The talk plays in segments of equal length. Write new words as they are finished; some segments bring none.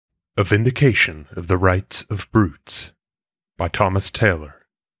A Vindication of the Rights of Brutes by Thomas Taylor,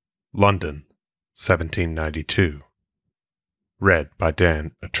 London, 1792. Read by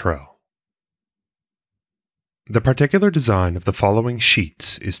Dan Attrell. The particular design of the following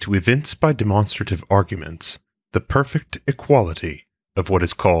sheets is to evince by demonstrative arguments the perfect equality of what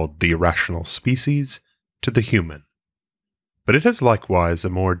is called the irrational species to the human. But it has likewise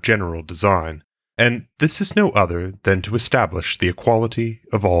a more general design, and this is no other than to establish the equality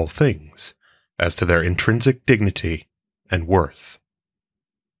of all things, as to their intrinsic dignity and worth.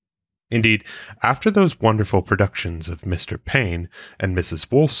 Indeed, after those wonderful productions of Mr. Paine and Mrs.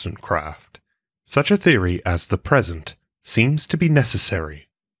 Wollstonecraft, such a theory as the present seems to be necessary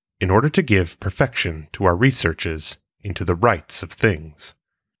in order to give perfection to our researches into the rights of things.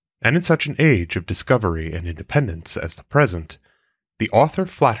 And in such an age of discovery and independence as the present, the author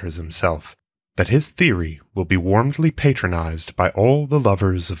flatters himself that his theory will be warmly patronized by all the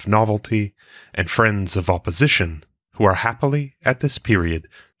lovers of novelty and friends of opposition who are happily at this period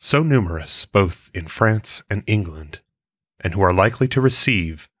so numerous both in France and England, and who are likely to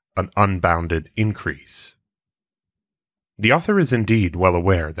receive an unbounded increase. The author is indeed well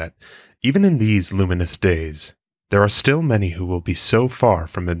aware that, even in these luminous days, there are still many who will be so far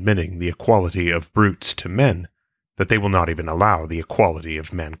from admitting the equality of brutes to men that they will not even allow the equality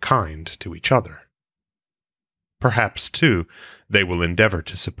of mankind to each other. Perhaps, too, they will endeavor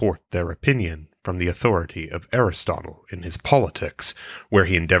to support their opinion from the authority of Aristotle in his Politics, where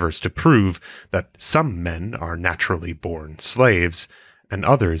he endeavors to prove that some men are naturally born slaves, and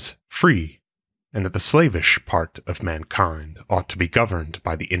others free, and that the slavish part of mankind ought to be governed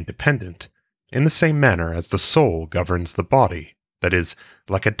by the independent, in the same manner as the soul governs the body, that is,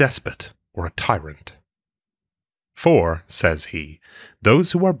 like a despot or a tyrant. For, says he,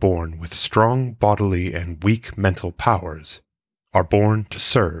 those who are born with strong bodily and weak mental powers are born to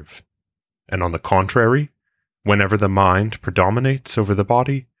serve, and on the contrary, whenever the mind predominates over the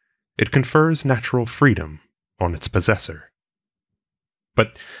body, it confers natural freedom on its possessor.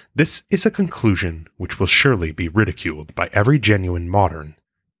 But this is a conclusion which will surely be ridiculed by every genuine modern,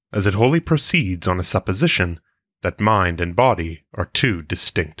 as it wholly proceeds on a supposition that mind and body are two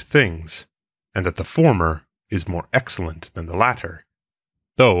distinct things, and that the former is more excellent than the latter,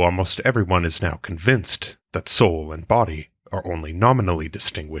 though almost everyone is now convinced that soul and body are only nominally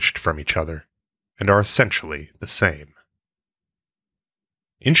distinguished from each other, and are essentially the same.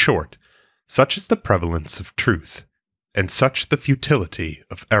 In short, such is the prevalence of truth, and such the futility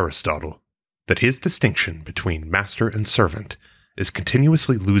of Aristotle, that his distinction between master and servant is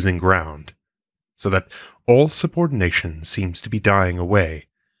continuously losing ground, so that all subordination seems to be dying away,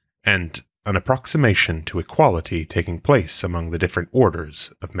 and an approximation to equality taking place among the different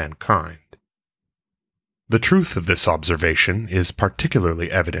orders of mankind. The truth of this observation is particularly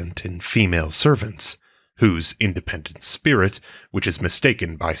evident in female servants, whose independent spirit, which is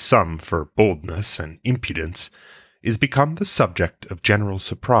mistaken by some for boldness and impudence, is become the subject of general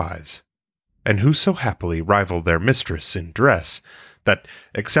surprise, and who so happily rival their mistress in dress, that,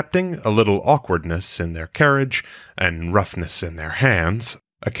 excepting a little awkwardness in their carriage and roughness in their hands,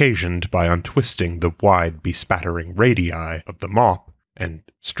 occasioned by untwisting the wide bespattering radii of the mop and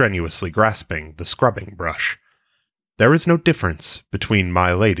strenuously grasping the scrubbing brush, there is no difference between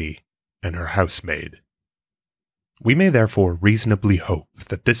my lady and her housemaid. We may therefore reasonably hope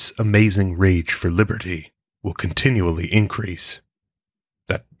that this amazing rage for liberty will continually increase,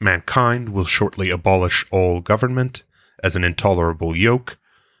 that mankind will shortly abolish all government as an intolerable yoke,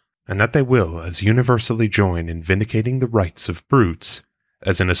 and that they will as universally join in vindicating the rights of brutes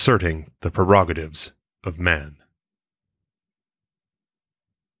as in asserting the prerogatives of man.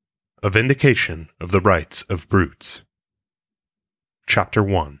 A Vindication of the Rights of Brutes. Chapter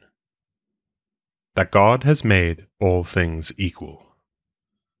 1. That God has made all things equal.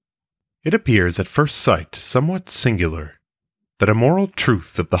 It appears at first sight somewhat singular that a moral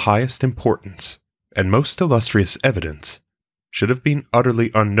truth of the highest importance and most illustrious evidence should have been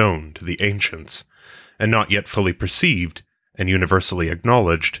utterly unknown to the ancients, and not yet fully perceived and universally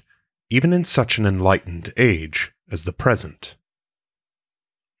acknowledged, even in such an enlightened age as the present.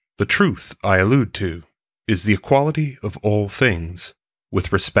 The truth I allude to is the equality of all things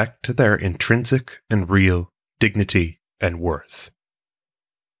with respect to their intrinsic and real dignity and worth.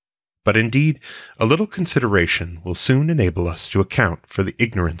 But indeed, a little consideration will soon enable us to account for the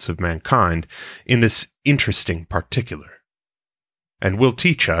ignorance of mankind in this interesting particular, and will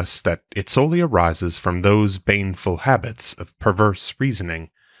teach us that it solely arises from those baneful habits of perverse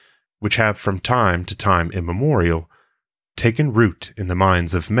reasoning, which have from time to time immemorial taken root in the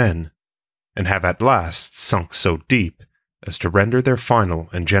minds of men, and have at last sunk so deep as to render their final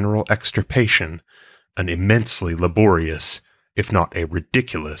and general extirpation an immensely laborious, if not a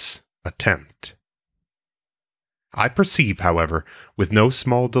ridiculous, attempt. I perceive, however, with no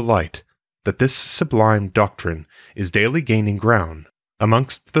small delight, that this sublime doctrine is daily gaining ground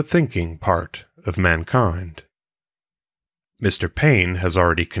amongst the thinking part of mankind. Mr. Paine has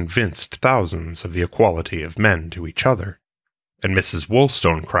already convinced thousands of the equality of men to each other, and Mrs.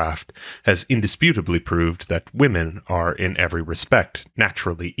 Wollstonecraft has indisputably proved that women are in every respect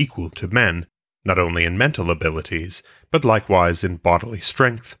naturally equal to men, not only in mental abilities, but likewise in bodily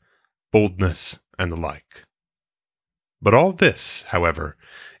strength, boldness, and the like. But all this, however,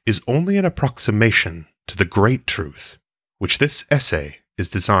 is only an approximation to the great truth, which this essay is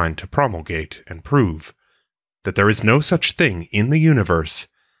designed to promulgate and prove, that there is no such thing in the universe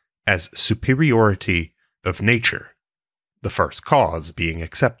as superiority of nature, the first cause being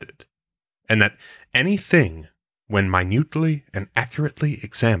accepted, and that anything, when minutely and accurately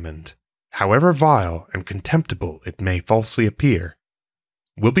examined, however vile and contemptible it may falsely appear,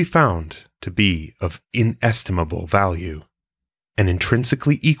 will be found to be of inestimable value, and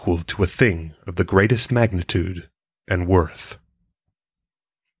intrinsically equal to a thing of the greatest magnitude and worth.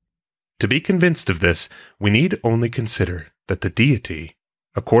 To be convinced of this, we need only consider that the deity,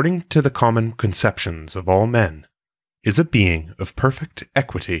 according to the common conceptions of all men, is a being of perfect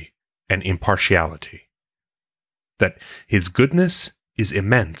equity and impartiality, that his goodness is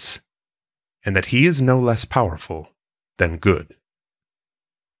immense, and that he is no less powerful than good.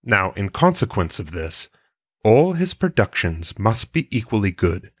 Now, in consequence of this, all his productions must be equally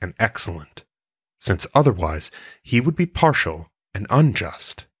good and excellent, since otherwise he would be partial and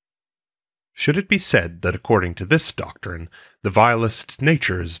unjust. Should it be said that according to this doctrine, the vilest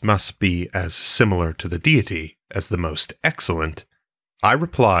natures must be as similar to the deity as the most excellent, I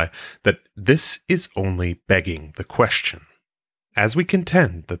reply that this is only begging the question, as we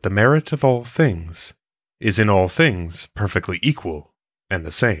contend that the merit of all things is in all things perfectly equal and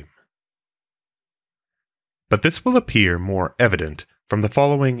the same. But this will appear more evident from the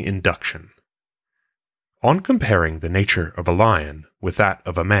following induction. On comparing the nature of a lion with that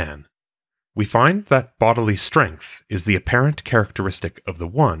of a man, we find that bodily strength is the apparent characteristic of the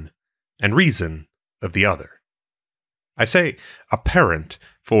one, and reason of the other. I say apparent,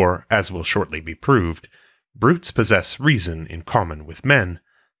 for, as will shortly be proved, brutes possess reason in common with men,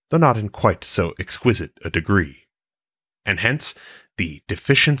 though not in quite so exquisite a degree. And hence, the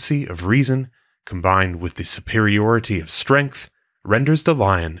deficiency of reason, combined with the superiority of strength, renders the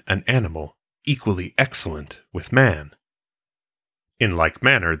lion an animal equally excellent with man. In like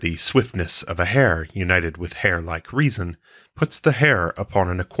manner, the swiftness of a hare united with hare-like reason puts the hare upon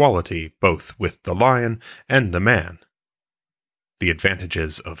an equality both with the lion and the man. The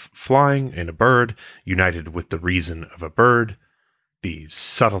advantages of flying in a bird united with the reason of a bird, the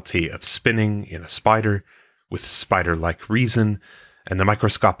subtlety of spinning in a spider with spider-like reason, and the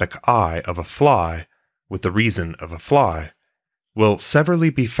microscopic eye of a fly with the reason of a fly, will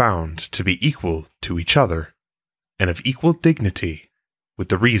severally be found to be equal to each other, and of equal dignity with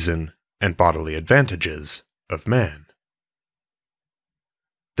the reason and bodily advantages of man.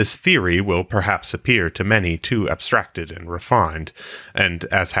 This theory will perhaps appear to many too abstracted and refined, and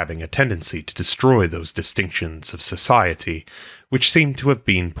as having a tendency to destroy those distinctions of society which seem to have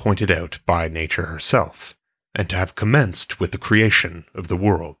been pointed out by nature herself, and to have commenced with the creation of the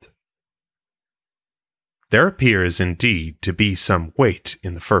world. There appears indeed to be some weight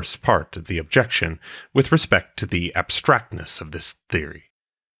in the first part of the objection with respect to the abstractness of this theory,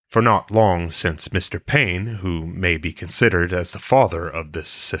 for not long since Mr. Paine, who may be considered as the father of this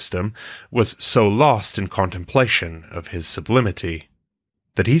system, was so lost in contemplation of his sublimity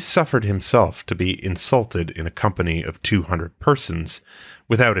that he suffered himself to be insulted in a company of 200 persons,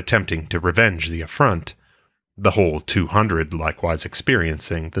 without attempting to revenge the affront, the whole 200 likewise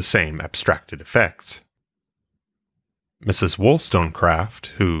experiencing the same abstracted effects. Mrs. Wollstonecraft,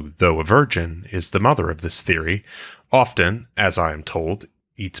 who, though a virgin, is the mother of this theory, often, as I am told,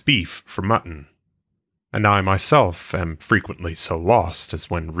 eats beef for mutton, and I myself am frequently so lost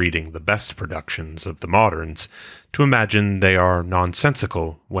as when reading the best productions of the moderns to imagine they are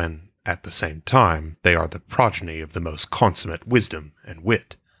nonsensical when, at the same time, they are the progeny of the most consummate wisdom and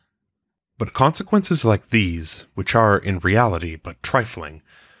wit. But consequences like these, which are in reality but trifling,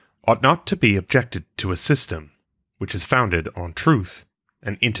 ought not to be objected to a system which is founded on truth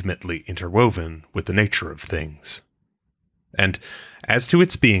and intimately interwoven with the nature of things. And as to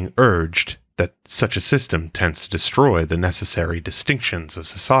its being urged that such a system tends to destroy the necessary distinctions of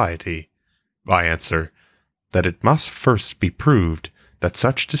society, I answer that it must first be proved that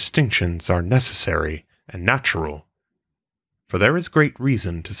such distinctions are necessary and natural, for there is great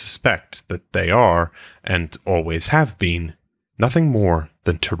reason to suspect that they are, and always have been, nothing more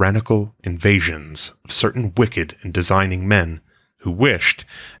than tyrannical invasions of certain wicked and designing men who wished,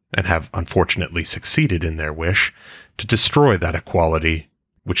 and have unfortunately succeeded in their wish, to destroy that equality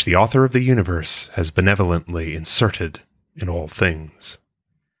which the author of the universe has benevolently inserted in all things.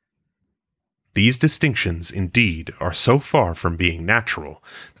 These distinctions, indeed, are so far from being natural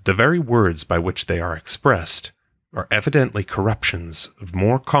that the very words by which they are expressed are evidently corruptions of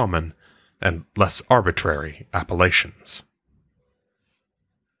more common and less arbitrary appellations.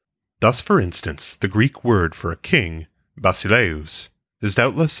 Thus, for instance, the Greek word for a king, basileus, is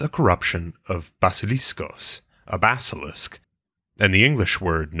doubtless a corruption of basiliskos, a basilisk, and the English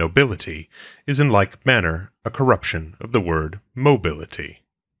word nobility is in like manner a corruption of the word mobility,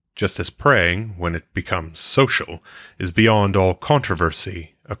 just as praying, when it becomes social, is beyond all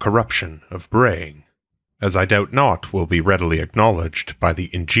controversy a corruption of braying, as I doubt not will be readily acknowledged by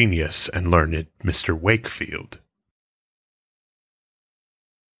the ingenious and learned Mr. Wakefield.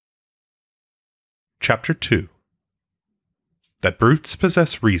 Chapter 2. That brutes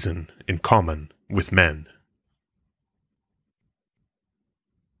possess reason in common with men.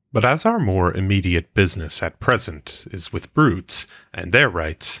 But as our more immediate business at present is with brutes and their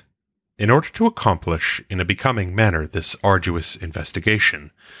rights, in order to accomplish in a becoming manner this arduous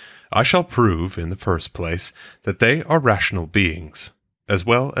investigation, I shall prove, in the first place, that they are rational beings, as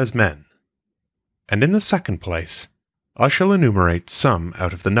well as men. And in the second place, I shall enumerate some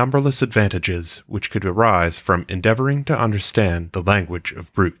out of the numberless advantages which could arise from endeavoring to understand the language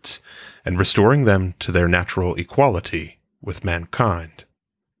of brutes, and restoring them to their natural equality with mankind.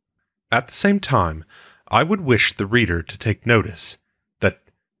 At the same time, I would wish the reader to take notice that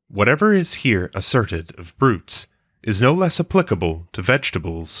whatever is here asserted of brutes is no less applicable to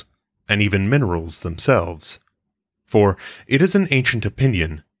vegetables and even minerals themselves, for it is an ancient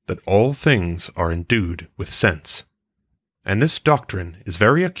opinion that all things are endued with sense, and this doctrine is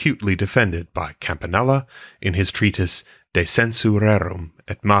very acutely defended by Campanella in his treatise De Sensu Rerum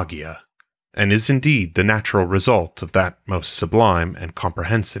et Magia, and is indeed the natural result of that most sublime and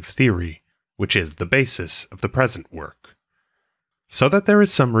comprehensive theory which is the basis of the present work. So that there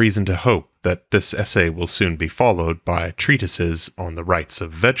is some reason to hope that this essay will soon be followed by treatises on the rights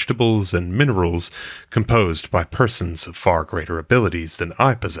of vegetables and minerals composed by persons of far greater abilities than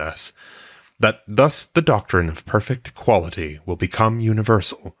I possess, that thus the doctrine of perfect equality will become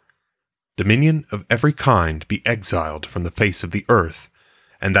universal, dominion of every kind be exiled from the face of the earth,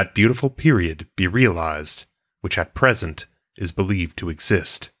 and that beautiful period be realized, which at present is believed to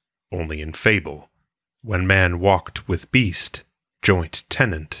exist only in fable, when man walked with beast, joint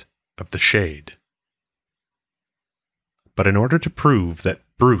tenant of the shade. But in order to prove that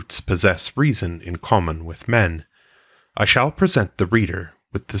brutes possess reason in common with men, I shall present the reader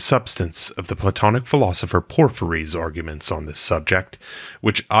with the substance of the Platonic philosopher Porphyry's arguments on this subject,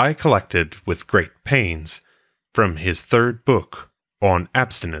 which I collected with great pains from his third book on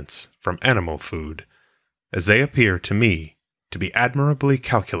abstinence from animal food, as they appear to me to be admirably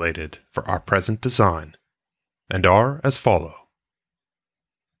calculated for our present design, and are as follow.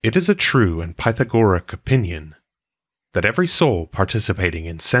 It is a true and Pythagoric opinion that every soul participating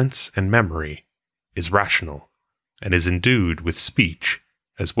in sense and memory is rational, and is endued with speech,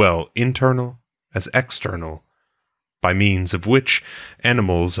 as well internal as external, by means of which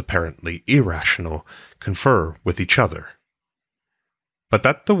animals apparently irrational confer with each other. But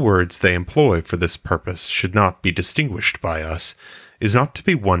that the words they employ for this purpose should not be distinguished by us is not to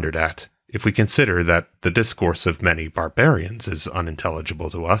be wondered at, if we consider that the discourse of many barbarians is unintelligible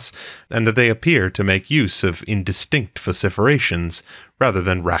to us, and that they appear to make use of indistinct vociferations rather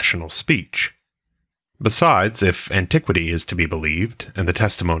than rational speech. Besides, if antiquity is to be believed, and the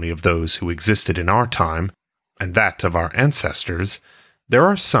testimony of those who existed in our time, and that of our ancestors, there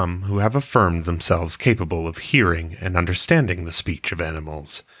are some who have affirmed themselves capable of hearing and understanding the speech of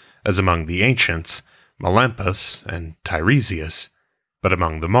animals, as among the ancients, Melampus and Tiresias, but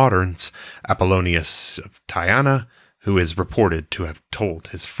among the moderns, Apollonius of Tyana, who is reported to have told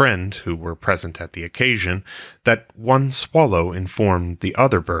his friend, who were present at the occasion, that one swallow informed the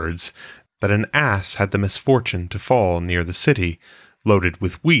other birds that an ass had the misfortune to fall near the city, loaded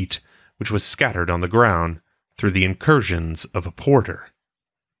with wheat, which was scattered on the ground through the incursions of a porter.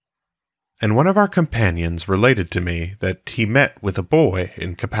 And one of our companions related to me that he met with a boy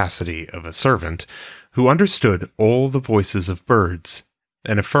in capacity of a servant, who understood all the voices of birds,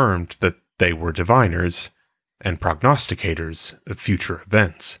 and affirmed that they were diviners and prognosticators of future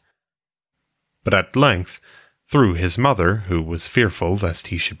events. But at length, through his mother, who was fearful lest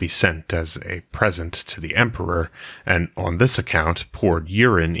he should be sent as a present to the emperor, and on this account poured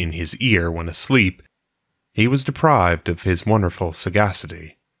urine in his ear when asleep, he was deprived of his wonderful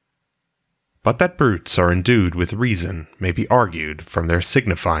sagacity. But that brutes are endued with reason may be argued from their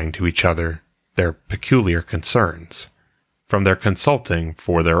signifying to each other their peculiar concerns, from their consulting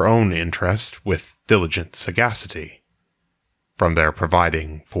for their own interest with diligent sagacity, from their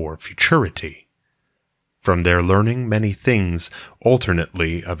providing for futurity, from their learning many things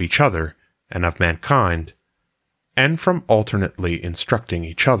alternately of each other and of mankind, and from alternately instructing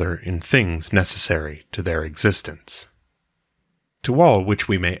each other in things necessary to their existence. To all which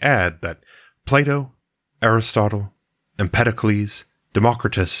we may add that Plato, Aristotle, Empedocles,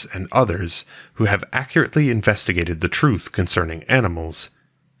 Democritus, and others who have accurately investigated the truth concerning animals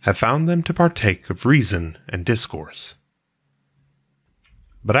have found them to partake of reason and discourse.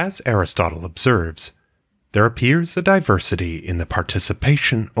 But as Aristotle observes, there appears a diversity in the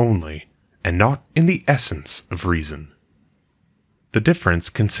participation only, and not in the essence of reason. The difference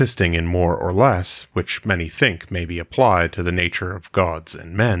consisting in more or less, which many think may be applied to the nature of gods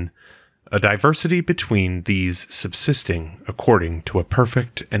and men, a diversity between these subsisting according to a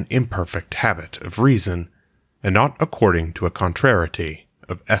perfect and imperfect habit of reason, and not according to a contrariety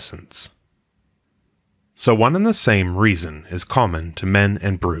of essence. So one and the same reason is common to men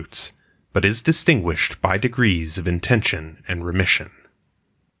and brutes, but is distinguished by degrees of intention and remission.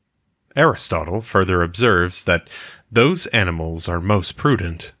 Aristotle further observes that those animals are most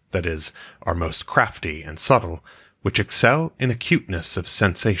prudent, that is, are most crafty and subtle, which excel in acuteness of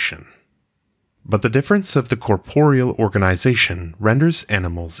sensation. But the difference of the corporeal organization renders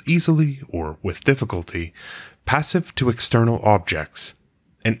animals easily, or with difficulty, passive to external objects,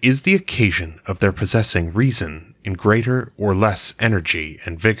 and is the occasion of their possessing reason in greater or less energy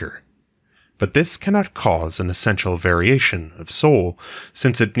and vigor. But this cannot cause an essential variation of soul,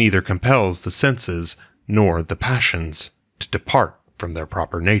 since it neither compels the senses nor the passions to depart from their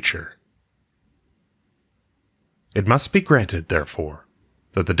proper nature. It must be granted, therefore,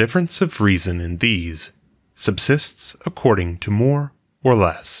 that the difference of reason in these subsists according to more or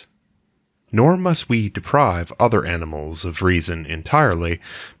less. Nor must we deprive other animals of reason entirely,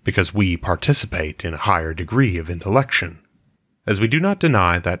 because we participate in a higher degree of intellection, as we do not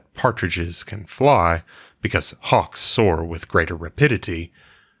deny that partridges can fly, because hawks soar with greater rapidity,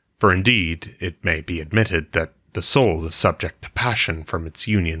 for indeed it may be admitted that the soul is subject to passion from its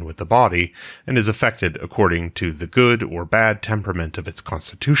union with the body, and is affected according to the good or bad temperament of its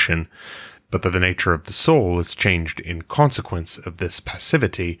constitution, but that the nature of the soul is changed in consequence of this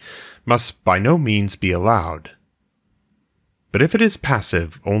passivity must by no means be allowed. But if it is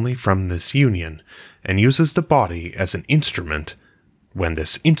passive only from this union, and uses the body as an instrument, when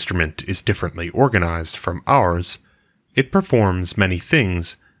this instrument is differently organized from ours, it performs many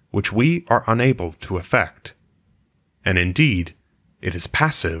things which we are unable to effect. And indeed, it is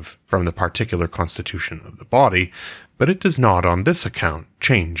passive from the particular constitution of the body, but it does not on this account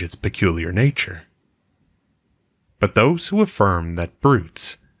change its peculiar nature. But those who affirm that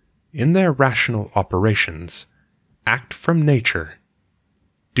brutes, in their rational operations, act from nature,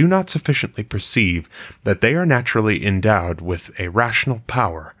 do not sufficiently perceive that they are naturally endowed with a rational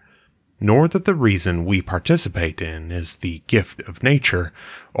power, nor that the reason we participate in is the gift of nature,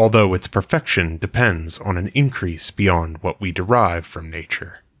 although its perfection depends on an increase beyond what we derive from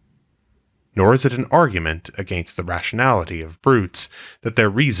nature. Nor is it an argument against the rationality of brutes that their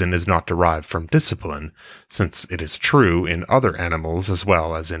reason is not derived from discipline, since it is true in other animals as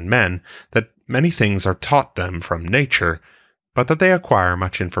well as in men that many things are taught them from nature, but that they acquire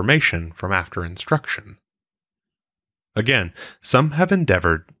much information from after instruction. Again, some have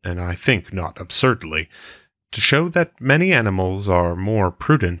endeavored, and I think not absurdly, to show that many animals are more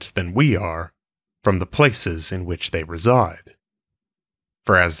prudent than we are, from the places in which they reside.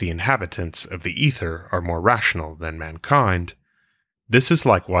 For as the inhabitants of the ether are more rational than mankind, this is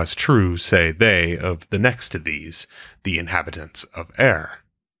likewise true, say they, of the next to these, the inhabitants of air.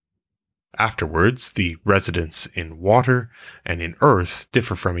 Afterwards, the residents in water and in earth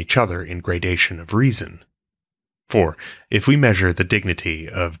differ from each other in gradation of reason. For if we measure the dignity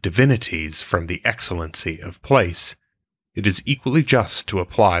of divinities from the excellency of place, it is equally just to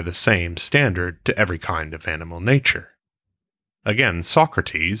apply the same standard to every kind of animal nature. Again,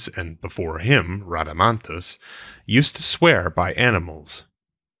 Socrates, and before him Rhadamanthus, used to swear by animals,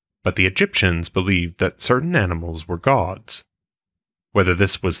 but the Egyptians believed that certain animals were gods. Whether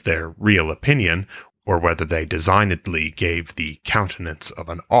this was their real opinion, or whether they designedly gave the countenance of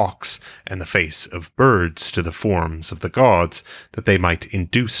an ox and the face of birds to the forms of the gods, that they might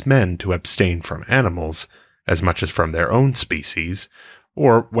induce men to abstain from animals, as much as from their own species,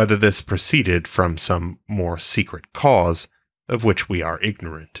 or whether this proceeded from some more secret cause of which we are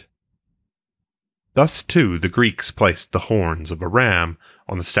ignorant. Thus, too, the Greeks placed the horns of a ram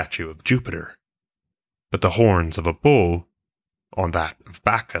on the statue of Jupiter, but the horns of a bull on that of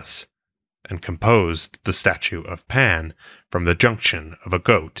Bacchus, and composed the statue of Pan from the junction of a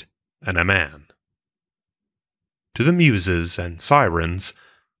goat and a man. To the Muses and Sirens,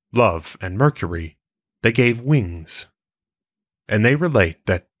 Love and Mercury, they gave wings, and they relate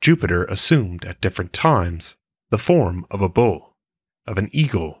that Jupiter assumed at different times the form of a bull, of an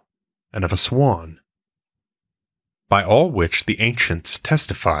eagle, and of a swan, by all which the ancients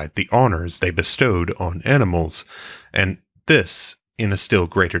testified the honors they bestowed on animals, and this in a still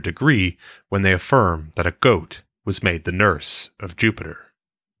greater degree when they affirm that a goat was made the nurse of Jupiter.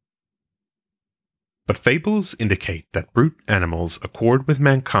 But fables indicate that brute animals accord with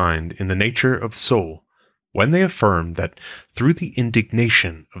mankind in the nature of soul when they affirm that through the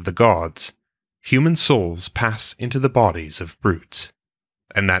indignation of the gods, human souls pass into the bodies of brutes,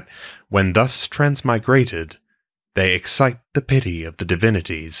 and that when thus transmigrated, they excite the pity of the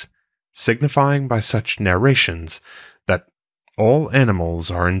divinities, signifying by such narrations that all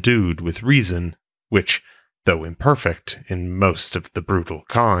animals are endued with reason, which, though imperfect in most of the brutal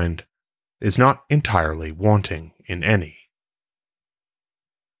kind, is not entirely wanting in any.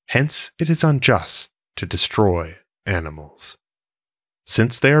 Hence it is unjust to destroy animals,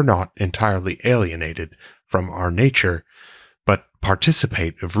 since they are not entirely alienated from our nature, but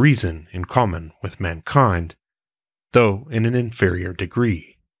participate of reason in common with mankind, though in an inferior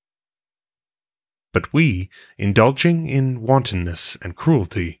degree. But we, indulging in wantonness and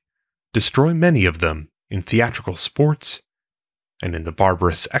cruelty, destroy many of them in theatrical sports, and in the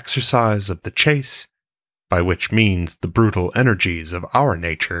barbarous exercise of the chase, by which means the brutal energies of our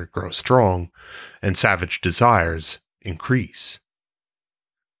nature grow strong, and savage desires increase.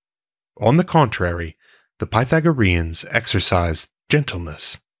 On the contrary, the Pythagoreans exercised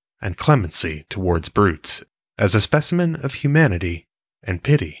gentleness and clemency towards brutes as a specimen of humanity and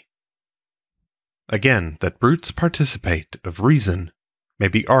pity. Again, that brutes participate of reason may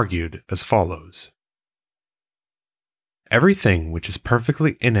be argued as follows. Everything which is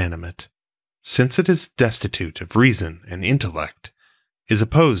perfectly inanimate, since it is destitute of reason and intellect, is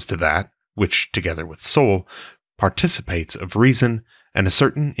opposed to that which, together with soul, participates of reason and a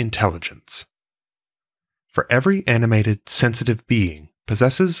certain intelligence. For every animated, sensitive being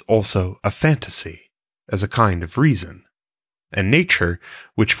possesses also a fantasy as a kind of reason, and nature,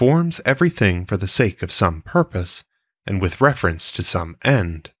 which forms everything for the sake of some purpose and with reference to some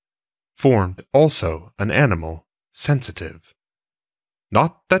end, formed also an animal sensitive,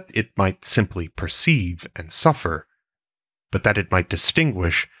 not that it might simply perceive and suffer, but that it might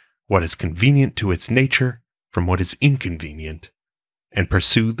distinguish what is convenient to its nature from what is inconvenient, and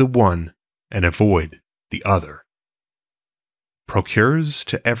pursue the one and avoid the other. Procures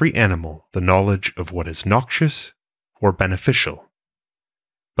to every animal the knowledge of what is noxious or beneficial.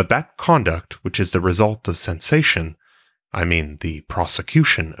 But that conduct which is the result of sensation, I mean the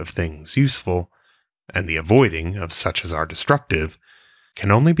prosecution of things useful, and the avoiding of such as are destructive,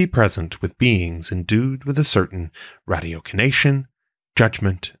 can only be present with beings endued with a certain ratiocination,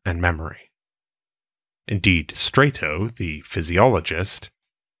 judgment, and memory. Indeed, Strato, the physiologist,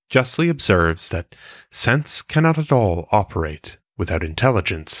 justly observes that sense cannot at all operate without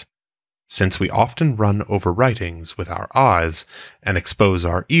intelligence, since we often run over writings with our eyes and expose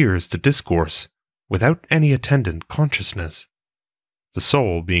our ears to discourse without any attendant consciousness, the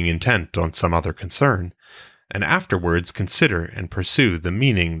soul being intent on some other concern, and afterwards consider and pursue the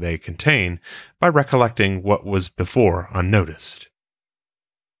meaning they contain by recollecting what was before unnoticed.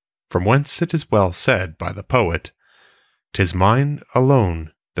 From whence it is well said by the poet, "'Tis mind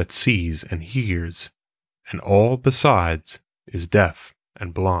alone that sees and hears, and all besides is deaf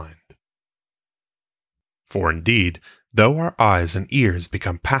and blind." For indeed, though our eyes and ears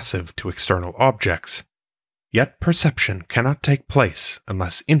become passive to external objects, yet perception cannot take place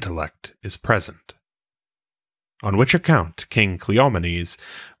unless intellect is present. On which account King Cleomenes,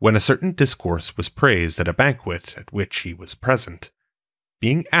 when a certain discourse was praised at a banquet at which he was present,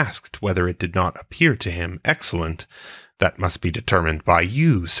 being asked whether it did not appear to him excellent, "That must be determined by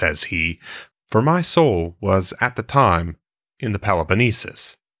you," says he, "for my soul was at the time in the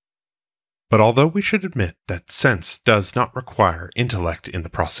Peloponnesus." But although we should admit that sense does not require intellect in the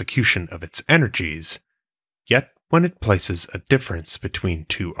prosecution of its energies, yet when it places a difference between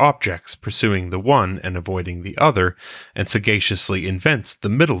two objects, pursuing the one and avoiding the other, and sagaciously invents the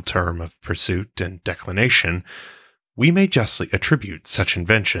middle term of pursuit and declination, we may justly attribute such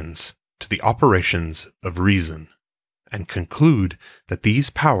inventions to the operations of reason, and conclude that these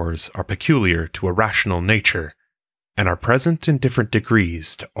powers are peculiar to a rational nature, and are present in different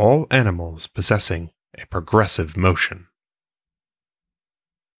degrees to all animals possessing a progressive motion.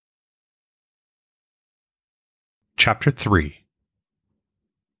 Chapter 3.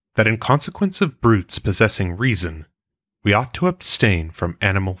 That in consequence of brutes possessing reason, we ought to abstain from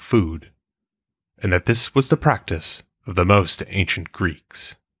animal food, and that this was the practice of the most ancient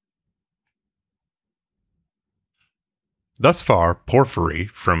Greeks. Thus far, Porphyry,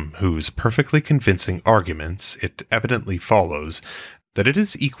 from whose perfectly convincing arguments it evidently follows that it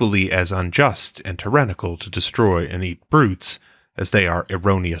is equally as unjust and tyrannical to destroy and eat brutes, as they are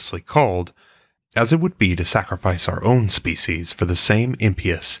erroneously called, as it would be to sacrifice our own species for the same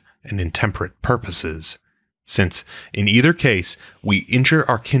impious and intemperate purposes, since in either case we injure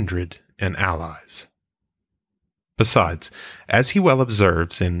our kindred and allies. Besides, as he well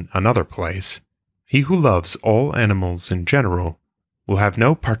observes in another place, he who loves all animals in general will have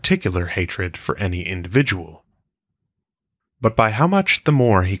no particular hatred for any individual. But by how much the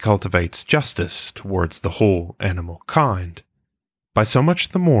more he cultivates justice towards the whole animal kind, by so much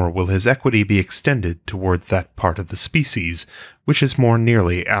the more will his equity be extended towards that part of the species which is more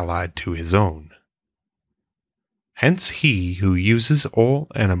nearly allied to his own. Hence he who uses all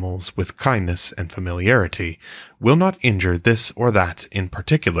animals with kindness and familiarity will not injure this or that in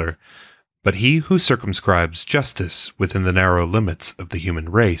particular, but he who circumscribes justice within the narrow limits of the human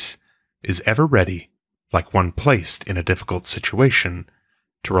race is ever ready, like one placed in a difficult situation,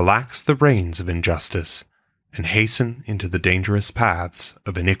 to relax the reins of injustice and hasten into the dangerous paths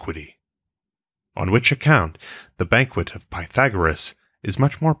of iniquity. On which account the banquet of Pythagoras is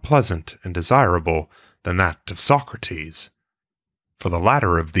much more pleasant and desirable than that of Socrates, for the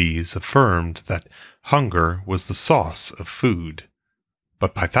latter of these affirmed that hunger was the sauce of food,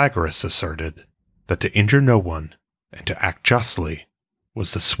 but Pythagoras asserted that to injure no one and to act justly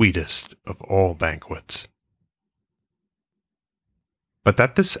was the sweetest of all banquets. But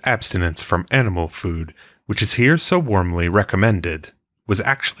that this abstinence from animal food, which is here so warmly recommended, was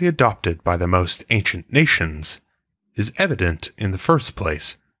actually adopted by the most ancient nations, is evident in the first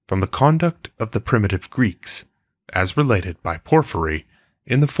place from the conduct of the primitive Greeks, as related by Porphyry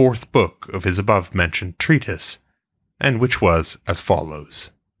in the 4th book of his above-mentioned treatise, and which was as follows.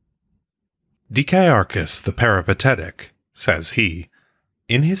 Decorously the Peripatetic, says he,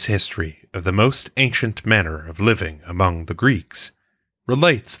 in his history of the most ancient manner of living among the Greeks,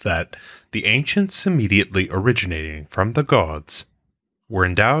 relates that the ancients immediately originating from the gods were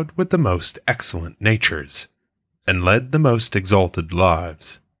endowed with the most excellent natures, and led the most exalted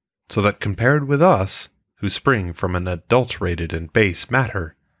lives, so that compared with us, who spring from an adulterated and base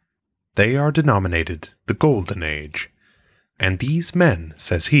matter, they are denominated the Golden Age, and these men,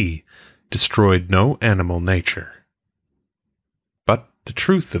 says he, destroyed no animal nature. But the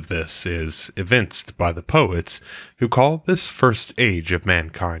truth of this is evinced by the poets who call this first age of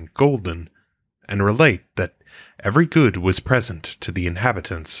mankind golden, and relate that every good was present to the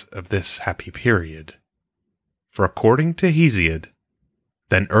inhabitants of this happy period. For according to Hesiod,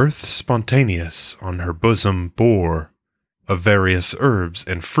 then earth spontaneous on her bosom bore of various herbs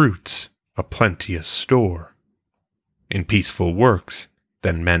and fruits a plenteous store. In peaceful works,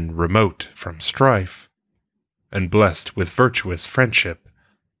 then men remote from strife, and blessed with virtuous friendship,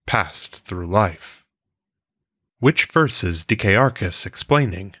 passed through life. Which verses Decorously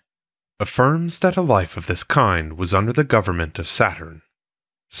explaining, affirms that a life of this kind was under the government of Saturn,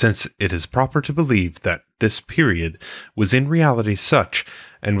 since it is proper to believe that this period was in reality such,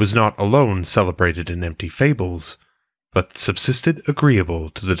 and was not alone celebrated in empty fables, but subsisted agreeable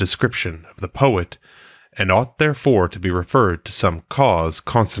to the description of the poet, and ought therefore to be referred to some cause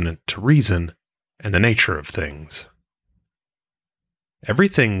consonant to reason and the nature of things.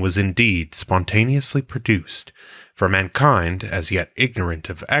 Everything was indeed spontaneously produced, for mankind, as yet ignorant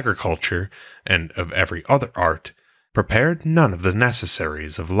of agriculture and of every other art, prepared none of the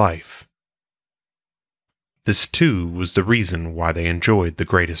necessaries of life. This too was the reason why they enjoyed the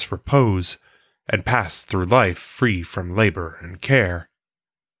greatest repose, and passed through life free from labor and care.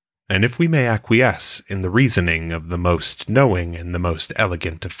 And if we may acquiesce in the reasoning of the most knowing and the most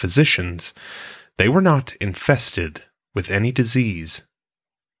elegant of physicians, they were not infested with any disease,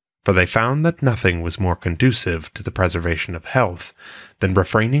 for they found that nothing was more conducive to the preservation of health than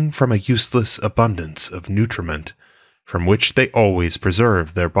refraining from a useless abundance of nutriment, from which they always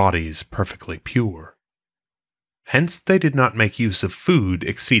preserved their bodies perfectly pure. Hence they did not make use of food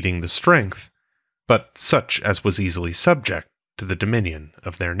exceeding the strength, but such as was easily subject to the dominion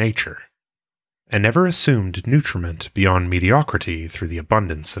of their nature. and never assumed nutriment beyond mediocrity through the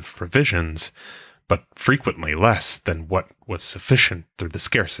abundance of provisions, but frequently less than what was sufficient through the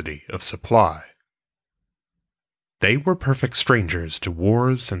scarcity of supply. They were perfect strangers to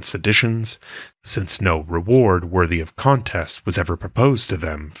wars and seditions, since no reward worthy of contest was ever proposed to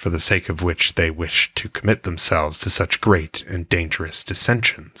them for the sake of which they wished to commit themselves to such great and dangerous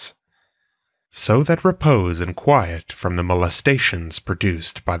dissensions. So that repose and quiet from the molestations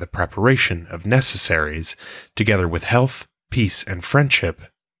produced by the preparation of necessaries, together with health, peace, and friendship,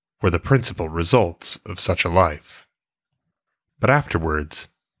 were the principal results of such a life. But afterwards,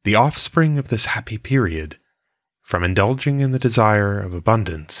 the offspring of this happy period, from indulging in the desire of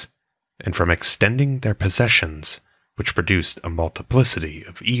abundance, and from extending their possessions, which produced a multiplicity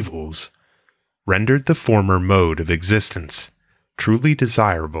of evils, rendered the former mode of existence truly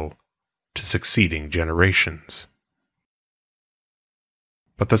desirable to succeeding generations.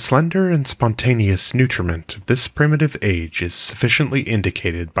 But the slender and spontaneous nutriment of this primitive age is sufficiently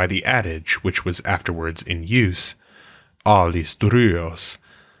indicated by the adage which was afterwards in use, alis durios,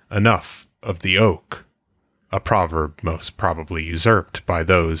 enough of the oak, a proverb most probably usurped by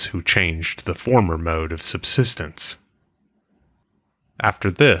those who changed the former mode of subsistence.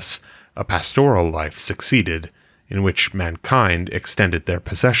 After this, a pastoral life succeeded, in which mankind extended their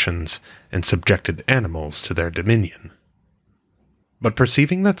possessions and subjected animals to their dominion. But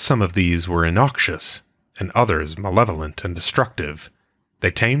perceiving that some of these were innoxious, and others malevolent and destructive,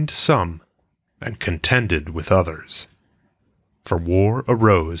 they tamed some, and contended with others. For war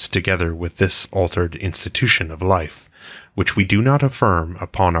arose together with this altered institution of life, which we do not affirm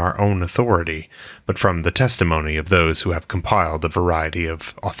upon our own authority, but from the testimony of those who have compiled a variety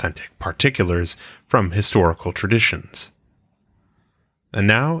of authentic particulars from historical traditions. And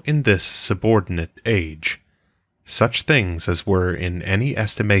now in this subordinate age, such things as were in any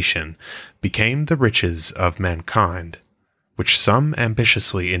estimation became the riches of mankind, which some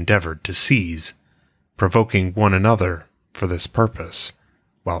ambitiously endeavored to seize, provoking one another for this purpose,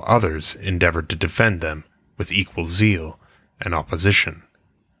 while others endeavored to defend them with equal zeal and opposition,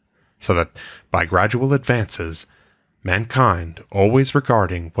 so that by gradual advances, mankind, always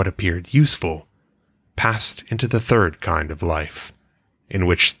regarding what appeared useful, passed into the third kind of life, in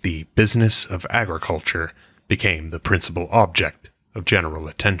which the business of agriculture became the principal object of general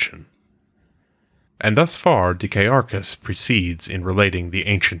attention. And thus far Decorously proceeds in relating the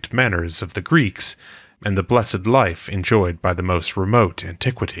ancient manners of the Greeks and the blessed life enjoyed by the most remote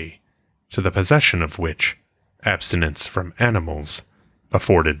antiquity, to the possession of which abstinence from animals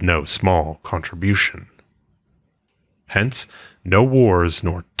afforded no small contribution. Hence, no wars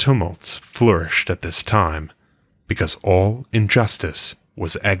nor tumults flourished at this time, because all injustice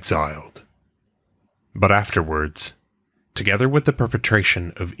was exiled. But afterwards, together with the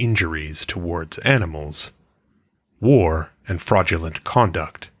perpetration of injuries towards animals, war and fraudulent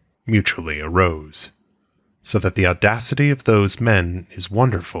conduct mutually arose, so that the audacity of those men is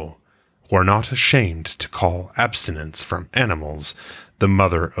wonderful who are not ashamed to call abstinence from animals the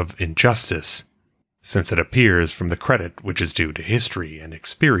mother of injustice, since it appears from the credit which is due to history and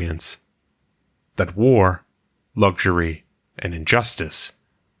experience, that war, luxury, and injustice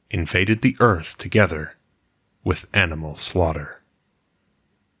invaded the earth together with animal slaughter.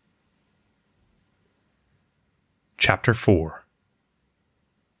 Chapter 4.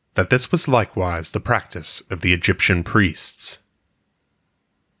 That this was likewise the practice of the Egyptian priests.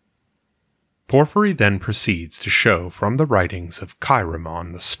 Porphyry then proceeds to show from the writings of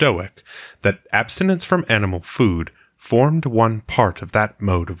Chiron the Stoic that abstinence from animal food formed one part of that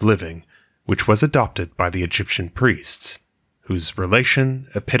mode of living which was adopted by the Egyptian priests, whose relation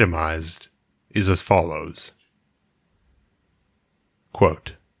epitomized is as follows.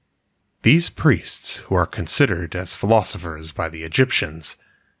 Quote, "These priests, who are considered as philosophers by the Egyptians,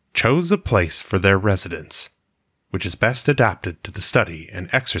 chose a place for their residence, which is best adapted to the study and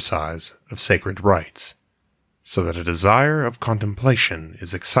exercise of sacred rites, so that a desire of contemplation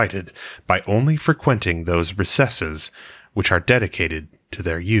is excited by only frequenting those recesses which are dedicated to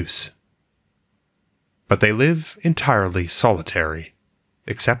their use. But they live entirely solitary,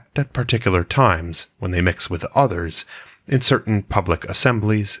 except at particular times when they mix with others in certain public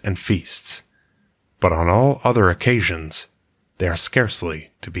assemblies and feasts, but on all other occasions they are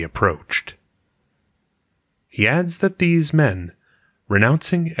scarcely to be approached." He adds that these men,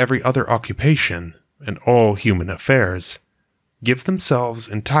 renouncing every other occupation and all human affairs, give themselves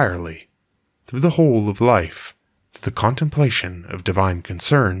entirely, through the whole of life, to the contemplation of divine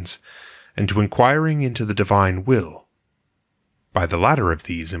concerns, and to inquiring into the divine will, by the latter of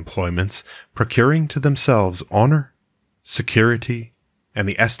these employments procuring to themselves honor, security, and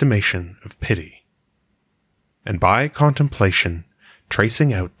the estimation of pity. and by contemplation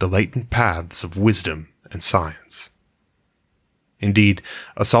tracing out the latent paths of wisdom and science. Indeed,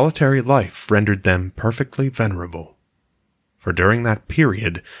 a solitary life rendered them perfectly venerable, for during that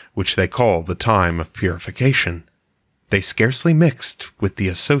period which they call the time of purification, they scarcely mixed with the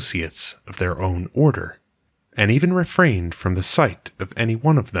associates of their own order, and even refrained from the sight of any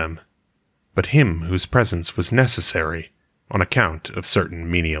one of them, but him whose presence was necessary on account of certain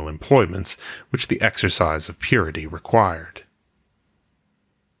menial employments which the exercise of purity required.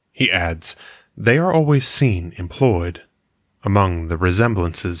 He adds, they are always seen employed among the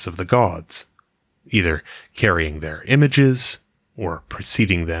resemblances of the gods, either carrying their images, or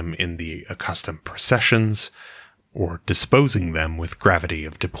preceding them in the accustomed processions, or disposing them with gravity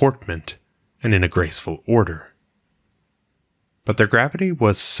of deportment and in a graceful order. But their gravity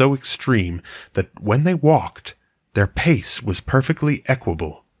was so extreme that when they walked, their pace was perfectly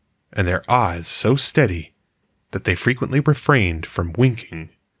equable, and their eyes so steady that they frequently refrained from winking,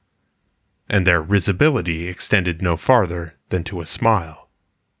 and their risibility extended no farther than to a smile.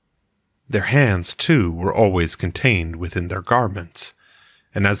 Their hands, too, were always contained within their garments,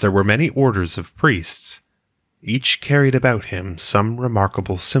 and as there were many orders of priests, each carried about him some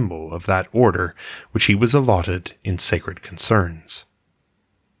remarkable symbol of that order which he was allotted in sacred concerns.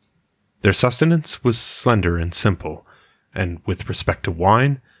 Their sustenance was slender and simple, and with respect to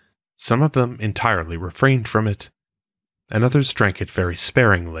wine, some of them entirely refrained from it, and others drank it very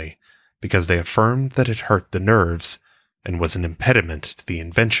sparingly, because they affirmed that it hurt the nerves, and was an impediment to the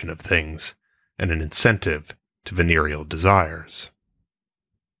invention of things, and an incentive to venereal desires.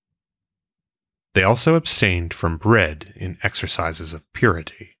 They also abstained from bread in exercises of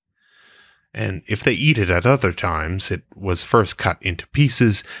purity, and if they eat it at other times, it was first cut into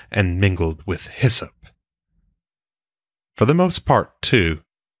pieces and mingled with hyssop. For the most part, too,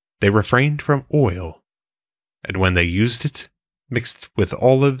 they refrained from oil, and when they used it, mixed with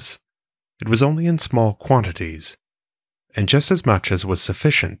olives, it was only in small quantities, and just as much as was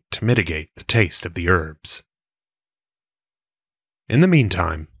sufficient to mitigate the taste of the herbs. In the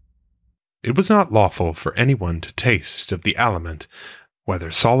meantime, it was not lawful for anyone to taste of the aliment,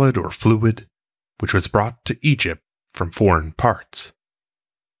 whether solid or fluid, which was brought to Egypt from foreign parts.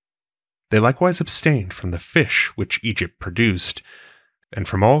 They likewise abstained from the fish which Egypt produced, and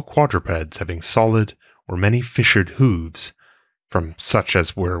from all quadrupeds having solid or many fissured hoofs, from such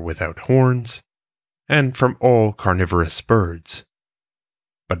as were without horns, and from all carnivorous birds.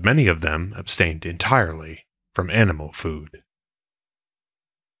 But many of them abstained entirely from animal food.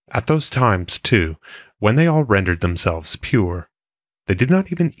 At those times, too, when they all rendered themselves pure, they did not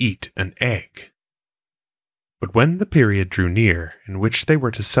even eat an egg. But when the period drew near in which they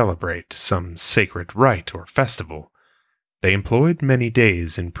were to celebrate some sacred rite or festival, they employed many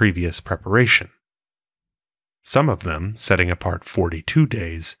days in previous preparation, some of them setting apart 42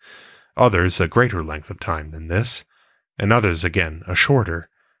 days, others a greater length of time than this, and others again a shorter,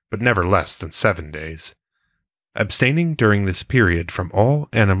 but never less than 7 days, abstaining during this period from all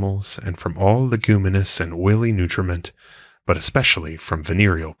animals and from all leguminous and oily nutriment, but especially from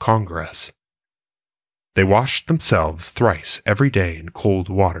venereal congress. They washed themselves thrice every day in cold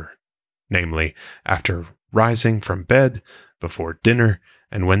water, namely, after rising from bed, before dinner,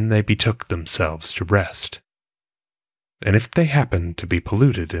 and when they betook themselves to rest. And if they happened to be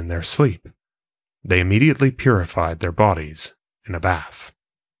polluted in their sleep, they immediately purified their bodies in a bath.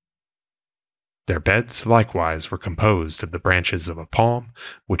 Their beds likewise were composed of the branches of a palm,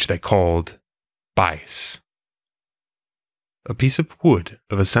 which they called bice. A piece of wood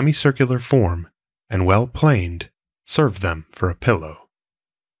of a semicircular form, and well planed, served them for a pillow.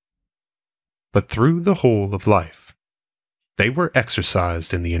 But through the whole of life, they were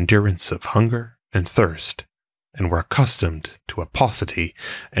exercised in the endurance of hunger and thirst, and were accustomed to a paucity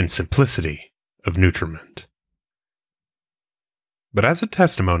and simplicity of nutriment. But as a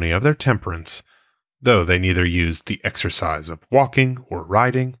testimony of their temperance, though they neither used the exercise of walking or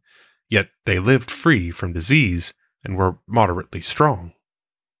riding, yet they lived free from disease and were moderately strong.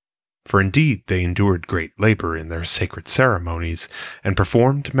 For indeed they endured great labor in their sacred ceremonies, and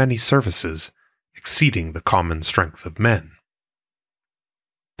performed many services, exceeding the common strength of men.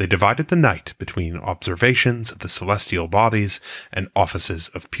 They divided the night between observations of the celestial bodies and offices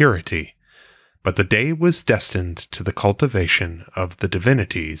of purity, but the day was destined to the cultivation of the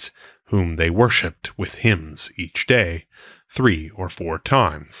divinities, whom they worshipped with hymns each day, 3 or 4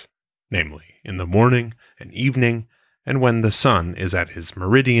 times, namely, in the morning and evening, and when the sun is at his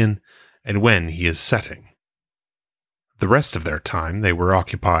meridian, and when he is setting. The rest of their time they were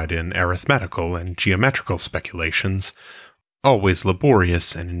occupied in arithmetical and geometrical speculations, always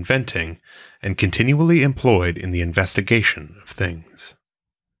laborious and inventing, and continually employed in the investigation of things.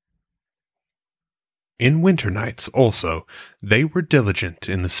 In winter nights also they were diligent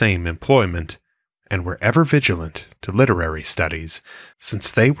in the same employment, and were ever vigilant to literary studies,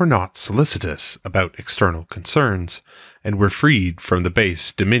 since they were not solicitous about external concerns, and were freed from the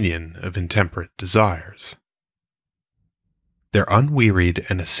base dominion of intemperate desires. Their unwearied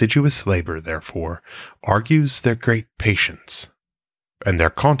and assiduous labor, therefore, argues their great patience, and their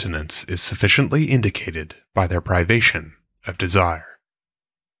continence is sufficiently indicated by their privation of desire.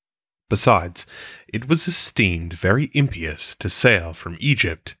 Besides, it was esteemed very impious to sail from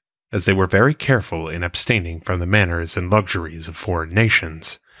Egypt, as they were very careful in abstaining from the manners and luxuries of foreign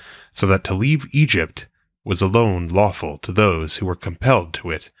nations, so that to leave Egypt was alone lawful to those who were compelled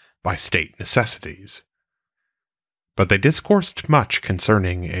to it by state necessities. But they discoursed much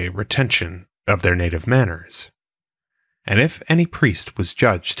concerning a retention of their native manners, and if any priest was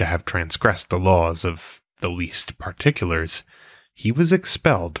judged to have transgressed the laws of the least particulars, he was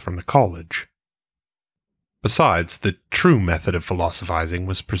expelled from the college. Besides, the true method of philosophizing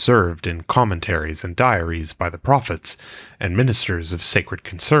was preserved in commentaries and diaries by the prophets and ministers of sacred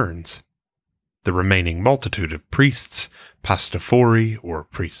concerns. The remaining multitude of priests, pastophori, or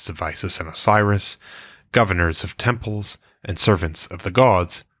priests of Isis and Osiris, governors of temples, and servants of the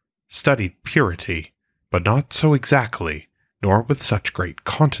gods, studied purity, but not so exactly, nor with such great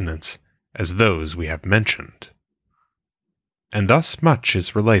continence, as those we have mentioned. And thus much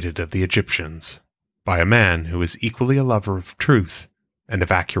is related of the Egyptians, by a man who is equally a lover of truth and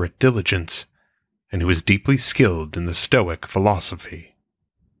of accurate diligence, and who is deeply skilled in the Stoic philosophy.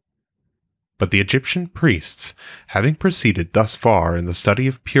 But the Egyptian priests, having proceeded thus far in the study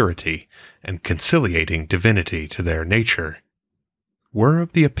of purity and conciliating divinity to their nature, were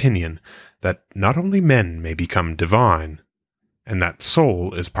of the opinion that not only men may become divine, and that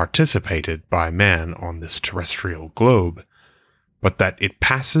soul is participated by man on this terrestrial globe, but that it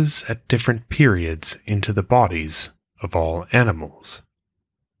passes at different periods into the bodies of all animals.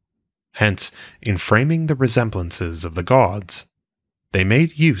 Hence, in framing the resemblances of the gods, they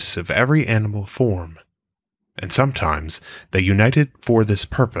made use of every animal form, and sometimes they united for this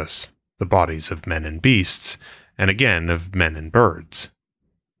purpose the bodies of men and beasts, and again of men and birds.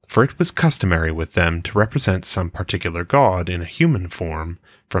 For it was customary with them to represent some particular god in a human form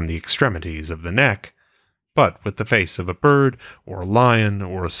from the extremities of the neck, but with the face of a bird, or a lion,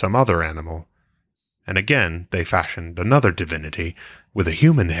 or some other animal. And again they fashioned another divinity with a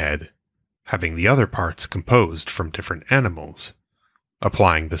human head, having the other parts composed from different animals,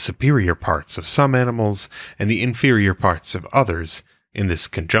 applying the superior parts of some animals and the inferior parts of others in this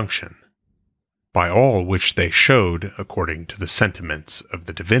conjunction. By all which they showed, according to the sentiments of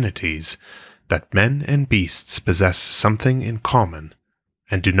the divinities, that men and beasts possess something in common,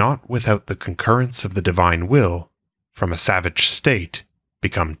 and do not without the concurrence of the divine will, from a savage state,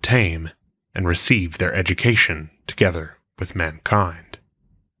 become tame, and receive their education together with mankind.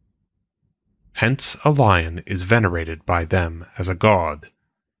 Hence a lion is venerated by them as a god,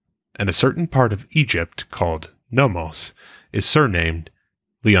 and a certain part of Egypt called Nomos is surnamed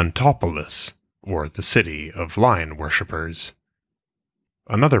Leontopolis, or the city of lion worshippers.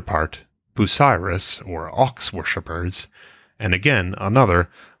 Another part, Busiris, or ox worshippers, and again another,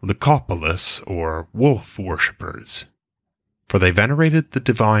 Lycopolis, or wolf worshippers. For they venerated the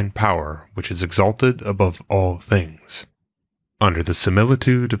divine power which is exalted above all things, under the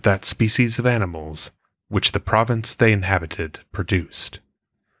similitude of that species of animals which the province they inhabited produced.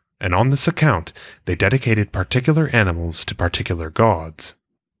 And on this account they dedicated particular animals to particular gods.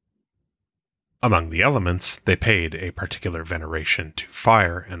 Among the elements they paid a particular veneration to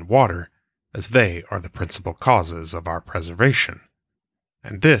fire and water, as they are the principal causes of our preservation,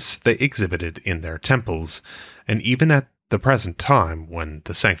 and this they exhibited in their temples, and even at the present time, when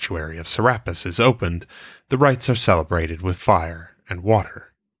the sanctuary of Serapis is opened, the rites are celebrated with fire and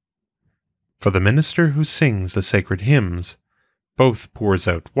water. For the minister who sings the sacred hymns, both pours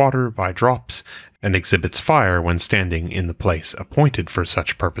out water by drops, and exhibits fire when standing in the place appointed for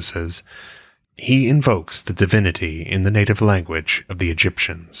such purposes. He invokes the divinity in the native language of the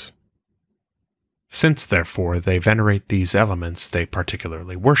Egyptians. Since, therefore, they venerate these elements they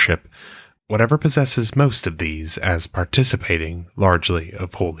particularly worship, whatever possesses most of these as participating largely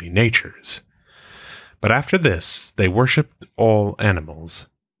of holy natures. But after this they worshipped all animals,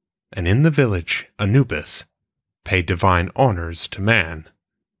 and in the village Anubis paid divine honors to man,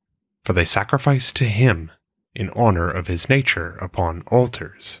 for they sacrificed to him in honor of his nature upon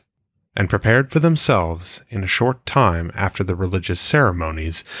altars. and prepared for themselves in a short time after the religious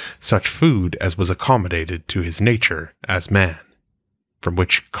ceremonies such food as was accommodated to his nature as man, from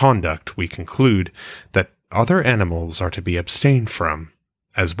which conduct we conclude that other animals are to be abstained from,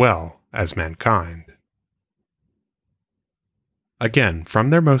 as well as mankind. Again, from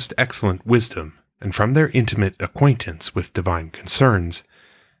their most excellent wisdom, and from their intimate acquaintance with divine concerns,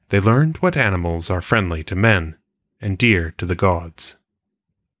 they learned what animals are friendly to men and dear to the gods.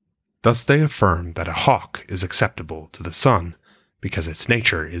 Thus they affirm that a hawk is acceptable to the sun because its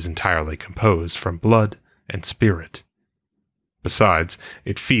nature is entirely composed from blood and spirit. Besides,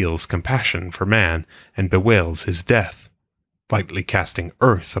 it feels compassion for man and bewails his death, lightly casting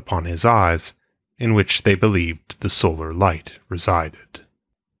earth upon his eyes, in which they believed the solar light resided.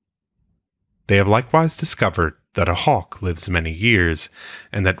 They have likewise discovered that a hawk lives many years,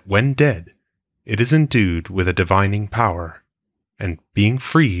 and that when dead, it is endued with a divining power, and being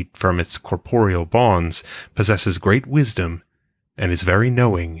freed from its corporeal bonds, possesses great wisdom, and is very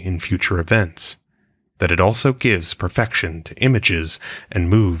knowing in future events, that it also gives perfection to images and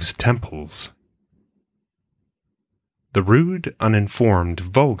moves temples. The rude, uninformed,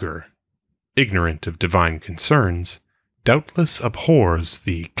 vulgar, ignorant of divine concerns, doubtless abhors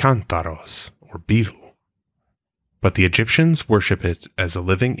the cantharos, or beetle, but the Egyptians worship it as a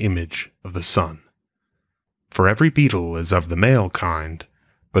living image of the sun. For every beetle is of the male kind,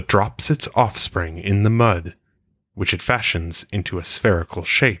 but drops its offspring in the mud, which it fashions into a spherical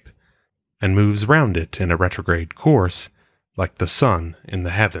shape, and moves round it in a retrograde course, like the sun in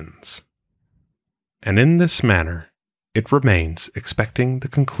the heavens. And in this manner it remains, expecting the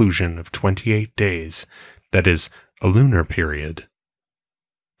conclusion of 28 days, that is, a lunar period.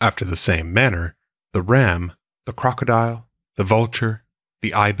 After the same manner, the ram, the crocodile, the vulture,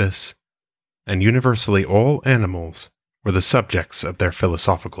 the ibis, and universally all animals were the subjects of their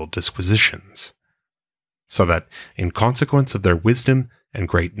philosophical disquisitions, so that, in consequence of their wisdom and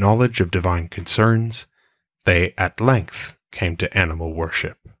great knowledge of divine concerns, they at length came to animal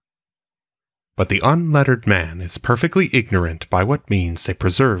worship. But the unlettered man is perfectly ignorant by what means they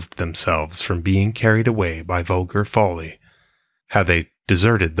preserved themselves from being carried away by vulgar folly, how they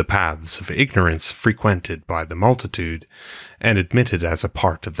deserted the paths of ignorance frequented by the multitude, and admitted as a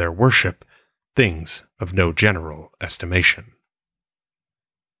part of their worship things of no general estimation.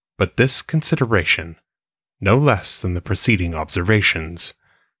 But this consideration, no less than the preceding observations,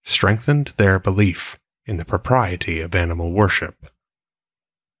 strengthened their belief in the propriety of animal worship.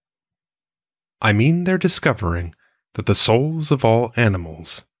 I mean their discovering that the souls of all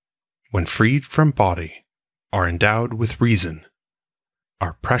animals, when freed from body, are endowed with reason,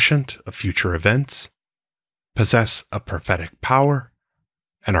 are prescient of future events, possess a prophetic power,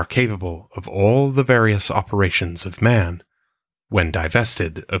 and are capable of all the various operations of man when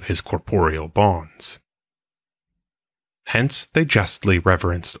divested of his corporeal bonds. Hence they justly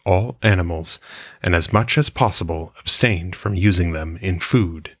reverenced all animals, and as much as possible abstained from using them in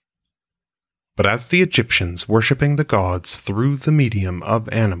food. But as the Egyptians worshipping the gods through the medium of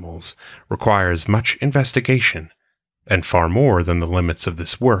animals requires much investigation, and far more than the limits of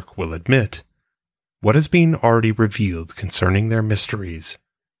this work will admit, what has been already revealed concerning their mysteries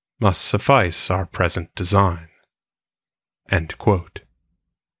must suffice our present design. End quote.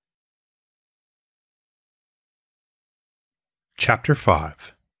 Chapter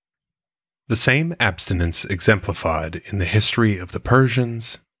 5. The same abstinence exemplified in the history of the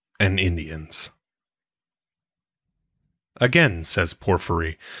Persians and Indians. Again, says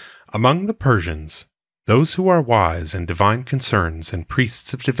Porphyry, among the Persians, those who are wise in divine concerns and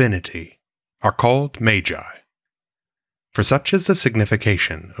priests of divinity are called magi, for such is the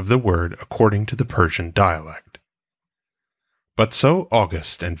signification of the word according to the Persian dialect. But so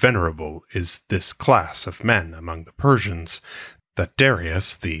august and venerable is this class of men among the Persians, that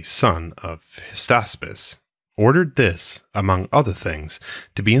Darius, the son of Hystaspes, ordered this, among other things,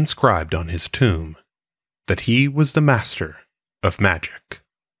 to be inscribed on his tomb, that he was the master of magic.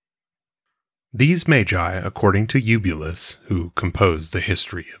 These magi, according to Eubulus, who composed the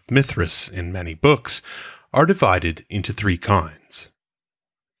history of Mithras in many books, are divided into three kinds.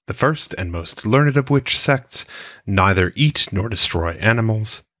 The first and most learned of which sects neither eat nor destroy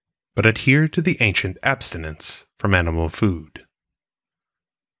animals, but adhere to the ancient abstinence from animal food.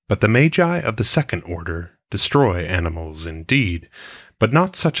 But the magi of the second order destroy animals indeed, but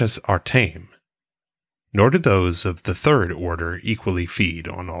not such as are tame, nor do those of the third order equally feed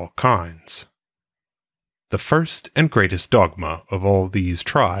on all kinds. The first and greatest dogma of all these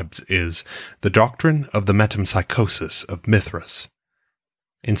tribes is the doctrine of the metempsychosis of Mithras,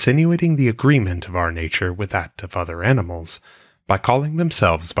 insinuating the agreement of our nature with that of other animals, by calling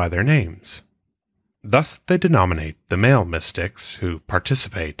themselves by their names. Thus they denominate the male mystics who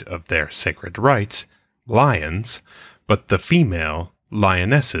participate of their sacred rites lions, but the female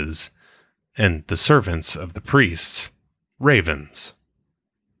lionesses, and the servants of the priests ravens.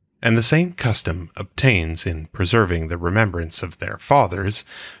 And the same custom obtains in preserving the remembrance of their fathers,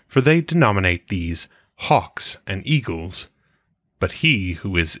 for they denominate these hawks and eagles, but he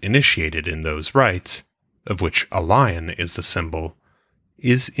who is initiated in those rites, of which a lion is the symbol,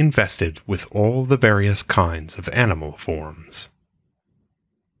 is invested with all the various kinds of animal forms.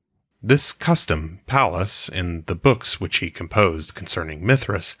 This custom Pallas, in the books which he composed concerning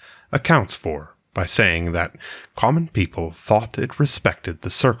Mithras, accounts for, by saying that common people thought it respected the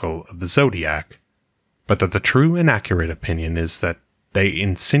circle of the zodiac, but that the true and accurate opinion is that they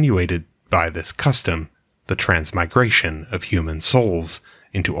insinuated by this custom the transmigration of human souls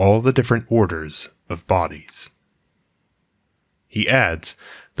into all the different orders of bodies. He adds,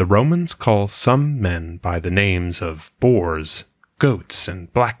 the Romans call some men by the names of boars, goats,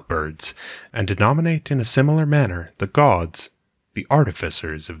 and blackbirds, and denominate in a similar manner the gods, the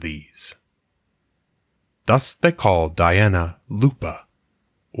artificers of these. Thus they call Diana Lupa,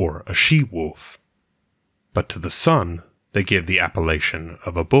 or a she-wolf, but to the sun they give the appellation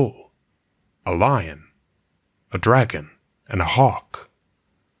of a bull, a lion, a dragon, and a hawk,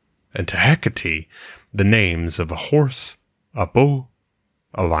 and to Hecate the names of a horse, a bull,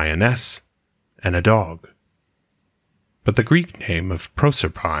 a lioness, and a dog. But the Greek name of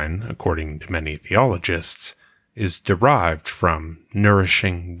Proserpine, according to many theologists, is derived from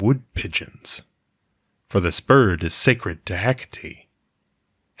nourishing wood pigeons, for this bird is sacred to Hecate.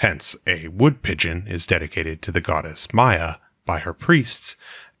 Hence, a wood pigeon is dedicated to the goddess Maya by her priests,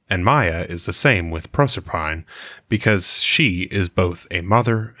 and Maya is the same with Proserpine, because she is both a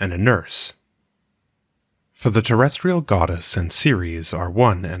mother and a nurse. For the terrestrial goddess and Ceres are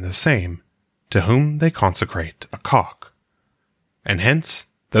one and the same, to whom they consecrate a cock, and hence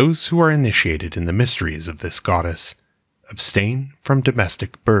those who are initiated in the mysteries of this goddess abstain from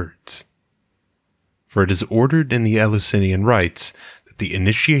domestic birds. For it is ordered in the Eleusinian rites that the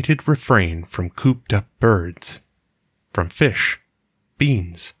initiated refrain from cooped-up birds, from fish,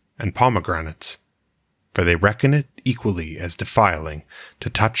 beans, and pomegranates, for they reckon it equally as defiling to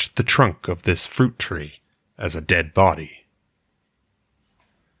touch the trunk of this fruit tree as a dead body.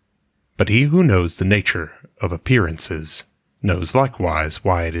 But he who knows the nature of appearances knows likewise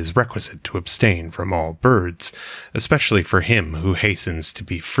why it is requisite to abstain from all birds, especially for him who hastens to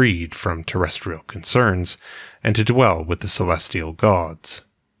be freed from terrestrial concerns, and to dwell with the celestial gods.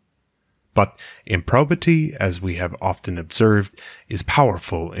 But improbity, as we have often observed, is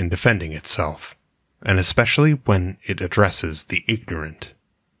powerful in defending itself, and especially when it addresses the ignorant.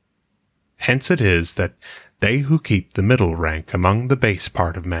 Hence it is that they who keep the middle rank among the base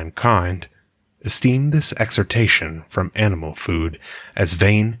part of mankind esteem this exhortation from animal food as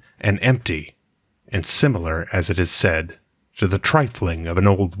vain and empty, and similar, as it is said, to the trifling of an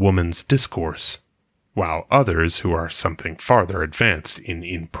old woman's discourse, while others who are something farther advanced in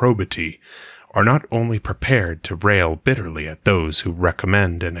improbity are not only prepared to rail bitterly at those who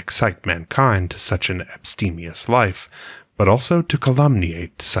recommend and excite mankind to such an abstemious life, but also to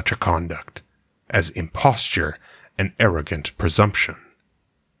calumniate such a conduct as imposture and arrogant presumption.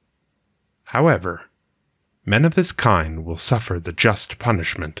 However, men of this kind will suffer the just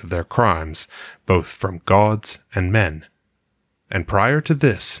punishment of their crimes both from gods and men, and prior to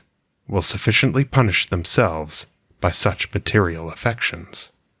this will sufficiently punish themselves by such material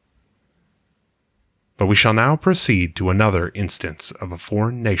affections. But we shall now proceed to another instance of a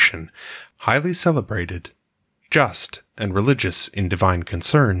foreign nation, highly celebrated, just, and religious in divine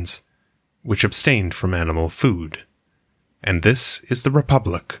concerns, which abstained from animal food, and this is the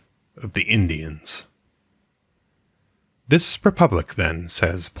Republic of the Indians. This republic, then,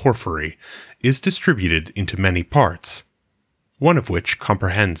 says Porphyry, is distributed into many parts, one of which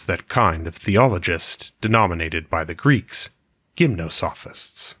comprehends that kind of theologist denominated by the Greeks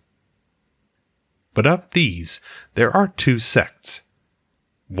gymnosophists. But of these there are two sects,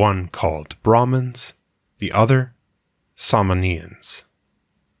 one called Brahmins, the other Samaниans.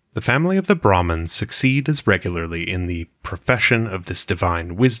 The family of the Brahmins succeed as regularly in the profession of this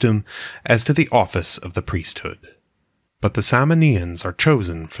divine wisdom as to the office of the priesthood. But the Samaниans are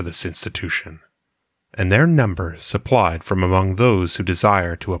chosen for this institution, and their number supplied from among those who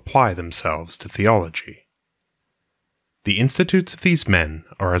desire to apply themselves to theology. The institutes of these men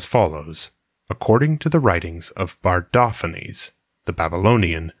are as follows, according to the writings of Bardaphanes, the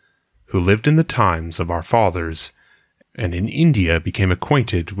Babylonian, who lived in the times of our fathers, and in India became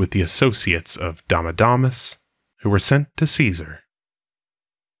acquainted with the associates of Damadamas who were sent to Caesar.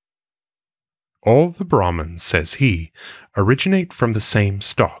 All the Brahmins, says he, originate from the same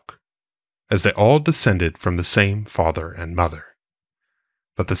stock, as they all descended from the same father and mother.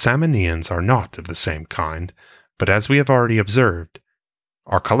 But the Samanians are not of the same kind, but as we have already observed,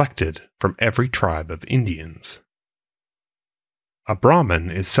 are collected from every tribe of Indians. A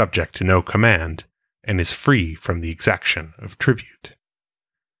Brahmin is subject to no command, and is free from the exaction of tribute.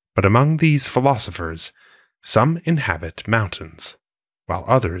 But among these philosophers, some inhabit mountains, while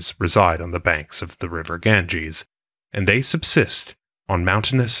others reside on the banks of the river Ganges, and they subsist on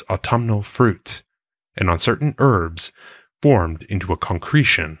mountainous autumnal fruit, and on certain herbs formed into a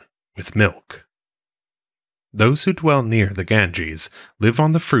concretion with milk. Those who dwell near the Ganges live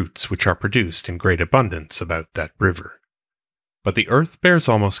on the fruits which are produced in great abundance about that river. But the earth bears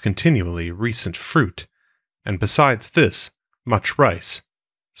almost continually recent fruit, and besides this, much rice,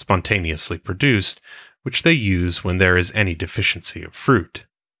 spontaneously produced, which they use when there is any deficiency of fruit.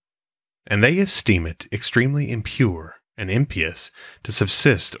 And they esteem it extremely impure and impious to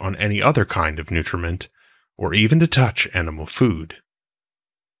subsist on any other kind of nutriment, or even to touch animal food.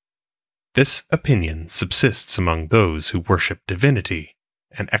 This opinion subsists among those who worship divinity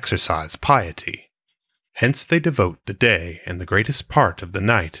and exercise piety. Hence they devote the day and the greatest part of the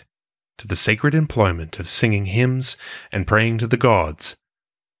night to the sacred employment of singing hymns and praying to the gods,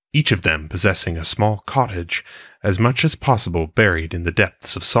 each of them possessing a small cottage as much as possible buried in the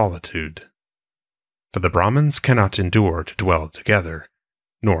depths of solitude. For the Brahmins cannot endure to dwell together,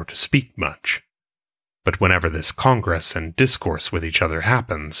 nor to speak much. But whenever this congress and discourse with each other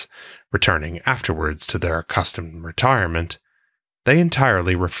happens, returning afterwards to their accustomed retirement, they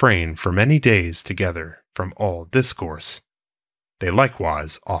entirely refrain for many days together from all discourse. They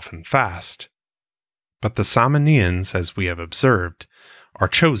likewise often fast. But the Samanians, as we have observed, are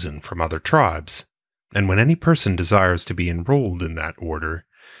chosen from other tribes, and when any person desires to be enrolled in that order,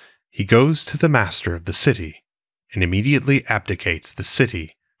 he goes to the master of the city, and immediately abdicates the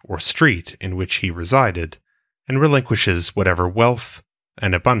city or street in which he resided, and relinquishes whatever wealth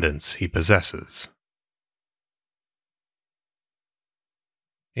and abundance he possesses.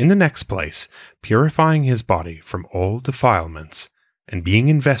 In the next place, purifying his body from all defilements, and being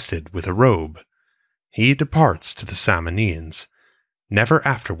invested with a robe, he departs to the Samanians, never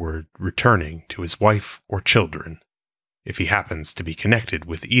afterward returning to his wife or children, if he happens to be connected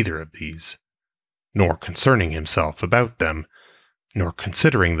with either of these, nor concerning himself about them, nor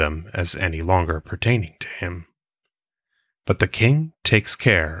considering them as any longer pertaining to him. But the king takes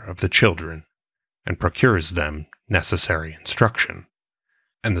care of the children, and procures them necessary instruction,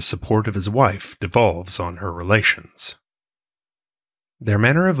 and the support of his wife devolves on her relations. Their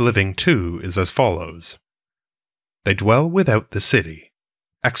manner of living, too, is as follows. They dwell without the city,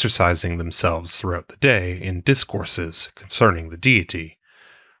 exercising themselves throughout the day in discourses concerning the deity,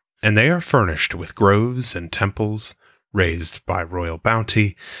 and they are furnished with groves and temples, raised by royal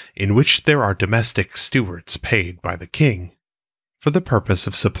bounty, in which there are domestic stewards paid by the king, for the purpose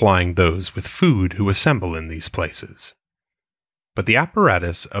of supplying those with food who assemble in these places. But the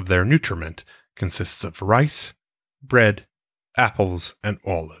apparatus of their nutriment consists of rice, bread, apples, and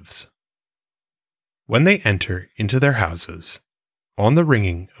olives. When they enter into their houses, on the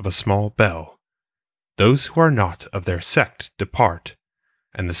ringing of a small bell, those who are not of their sect depart,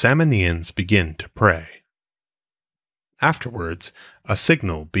 and the Samanians begin to pray. Afterwards, a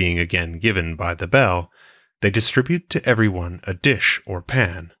signal being again given by the bell, they distribute to everyone a dish or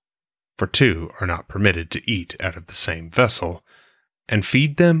pan, for two are not permitted to eat out of the same vessel, and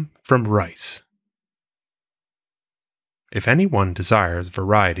feed them from rice. If anyone desires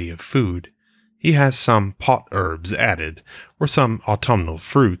variety of food, he has some pot herbs added, or some autumnal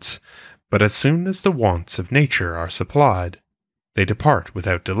fruits, but as soon as the wants of nature are supplied, they depart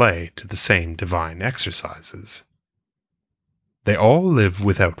without delay to the same divine exercises. They all live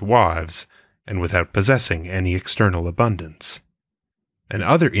without wives, and without possessing any external abundance. And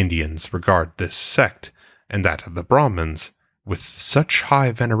other Indians regard this sect, and that of the Brahmins, with such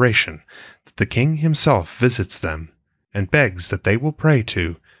high veneration that the king himself visits them, and begs that they will pray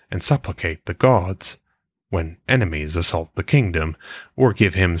to and supplicate the gods, when enemies assault the kingdom, or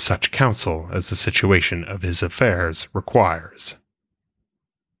give him such counsel as the situation of his affairs requires.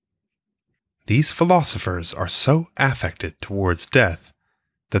 These philosophers are so affected towards death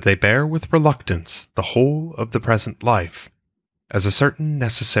that they bear with reluctance the whole of the present life as a certain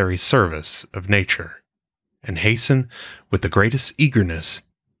necessary service of nature, and hasten with the greatest eagerness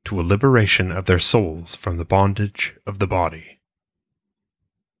to a liberation of their souls from the bondage of the body.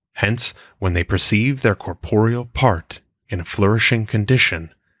 Hence, when they perceive their corporeal part in a flourishing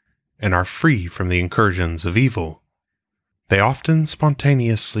condition, and are free from the incursions of evil, they often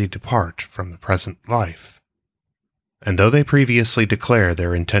spontaneously depart from the present life. And though they previously declare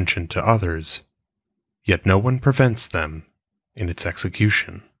their intention to others, yet no one prevents them in its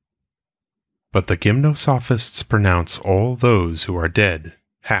execution. But the gymnosophists pronounce all those who are dead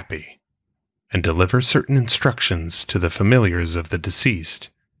happy, and deliver certain instructions to the familiars of the deceased,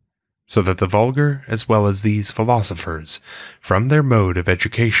 so that the vulgar, as well as these philosophers, from their mode of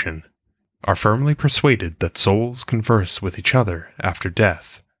education, are firmly persuaded that souls converse with each other after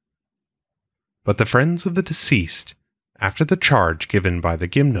death. But the friends of the deceased, after the charge given by the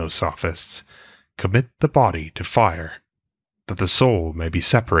gymnosophists, commit the body to fire, that the soul may be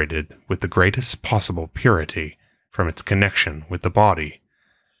separated with the greatest possible purity from its connection with the body,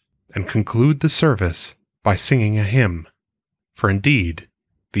 and conclude the service by singing a hymn, for indeed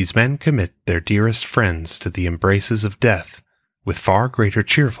these men commit their dearest friends to the embraces of death with far greater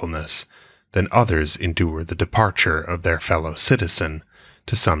cheerfulness than others endure the departure of their fellow citizen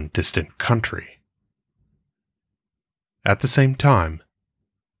to some distant country. At the same time,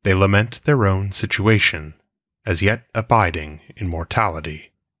 they lament their own situation as yet abiding in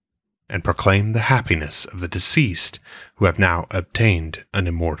mortality, and proclaim the happiness of the deceased who have now obtained an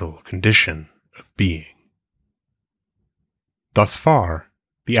immortal condition of being. Thus far,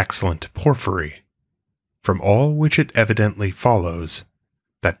 the excellent Porphyry, from all which it evidently follows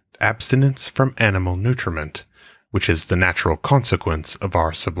that abstinence from animal nutriment, which is the natural consequence of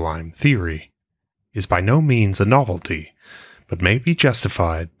our sublime theory, is by no means a novelty, but may be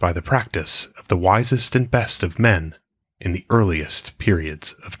justified by the practice of the wisest and best of men in the earliest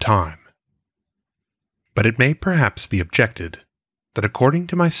periods of time. But it may perhaps be objected that according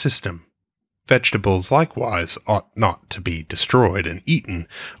to my system, vegetables likewise ought not to be destroyed and eaten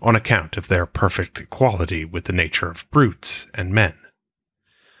on account of their perfect equality with the nature of brutes and men.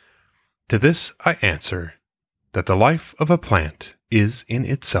 To this I answer that the life of a plant is in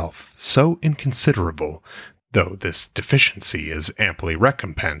itself so inconsiderable, though this deficiency is amply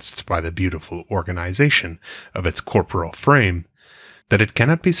recompensed by the beautiful organization of its corporal frame, that it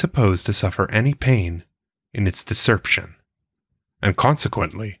cannot be supposed to suffer any pain in its discerption, and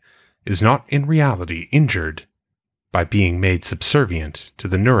consequently is not in reality injured by being made subservient to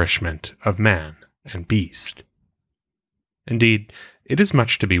the nourishment of man and beast. Indeed, it is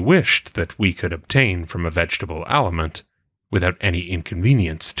much to be wished that we could obtain from a vegetable aliment, without any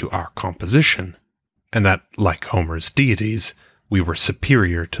inconvenience to our composition, and that, like Homer's deities, we were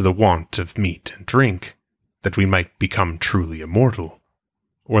superior to the want of meat and drink, that we might become truly immortal,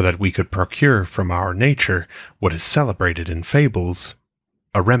 or that we could procure from our nature what is celebrated in fables,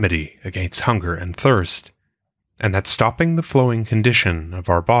 a remedy against hunger and thirst, and that stopping the flowing condition of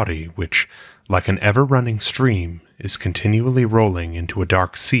our body, which, like an ever-running stream, is continually rolling into a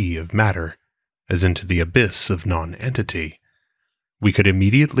dark sea of matter, as into the abyss of non-entity, we could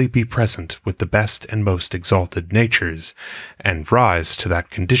immediately be present with the best and most exalted natures, and rise to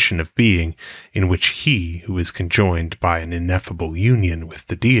that condition of being in which he who is conjoined by an ineffable union with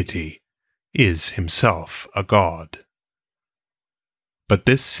the deity is himself a god. But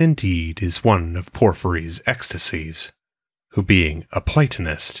this indeed is one of Porphyry's ecstasies, who being a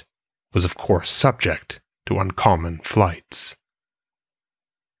Platonist, was of course subject to uncommon flights.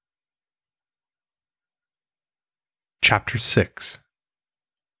 Chapter 6.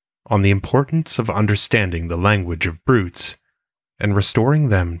 On the importance of understanding the language of brutes, and restoring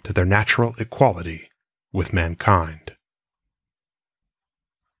them to their natural equality with mankind.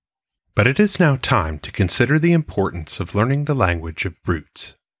 But it is now time to consider the importance of learning the language of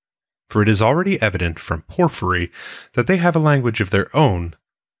brutes, for it is already evident from Porphyry that they have a language of their own,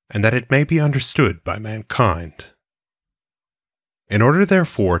 and that it may be understood by mankind. In order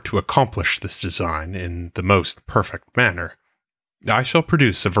therefore to accomplish this design in the most perfect manner, I shall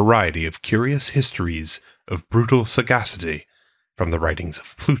produce a variety of curious histories of brutal sagacity from the writings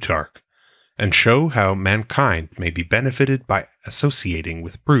of Plutarch, and show how mankind may be benefited by associating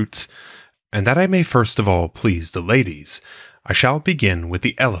with brutes, and that I may first of all please the ladies, I shall begin with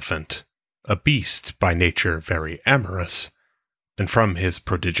the elephant, a beast by nature very amorous, and from his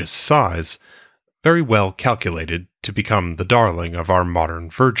prodigious size, very well calculated to become the darling of our modern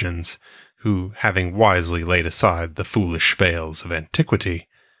virgins, who, having wisely laid aside the foolish veils of antiquity,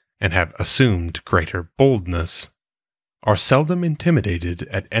 and have assumed greater boldness, are seldom intimidated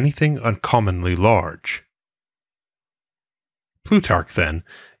at anything uncommonly large. Plutarch, then,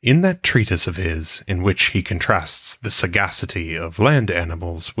 in that treatise of his, in which he contrasts the sagacity of land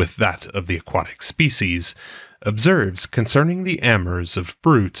animals with that of the aquatic species, observes concerning the amours of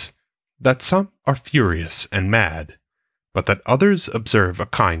brutes, that some are furious and mad, but that others observe a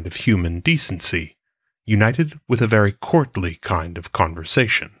kind of human decency, united with a very courtly kind of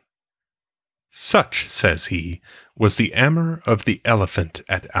conversation. Such, says he, was the amour of the elephant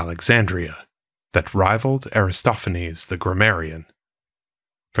at Alexandria, that rivaled Aristophanes the grammarian.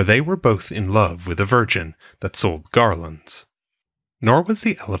 For they were both in love with a virgin that sold garlands. Nor was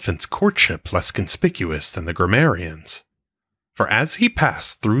the elephant's courtship less conspicuous than the grammarian's. For as he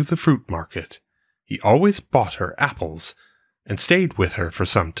passed through the fruit market, he always bought her apples, and stayed with her for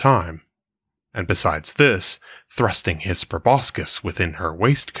some time, and besides this, thrusting his proboscis within her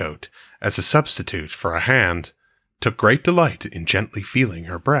waistcoat as a substitute for a hand, took great delight in gently feeling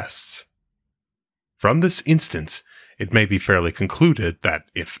her breasts. From this instance, it may be fairly concluded that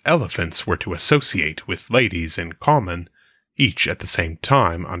if elephants were to associate with ladies in common, each at the same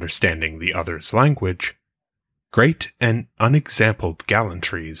time understanding the other's language, great and unexampled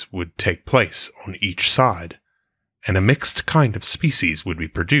gallantries would take place on each side, and a mixed kind of species would be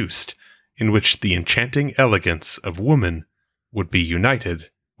produced, in which the enchanting elegance of woman would be united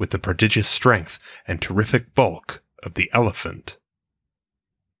with the prodigious strength and terrific bulk of the elephant.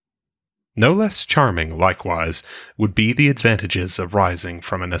 No less charming, likewise, would be the advantages arising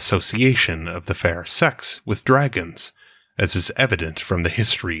from an association of the fair sex with dragons, as is evident from the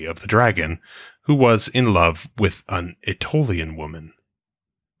history of the dragon, who was in love with an Aetolian woman.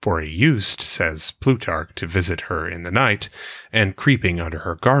 For he used, says Plutarch, to visit her in the night, and creeping under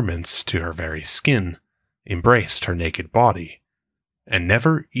her garments to her very skin, embraced her naked body, and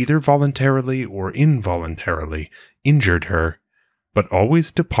never either voluntarily or involuntarily injured her, but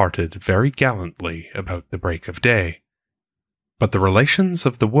always departed very gallantly about the break of day. But the relations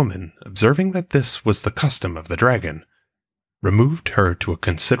of the woman, observing that this was the custom of the dragon, removed her to a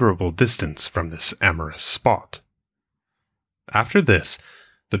considerable distance from this amorous spot. After this,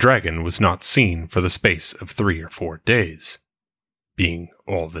 the dragon was not seen for the space of 3 or 4 days, being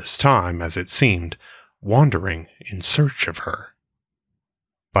all this time, as it seemed, wandering in search of her.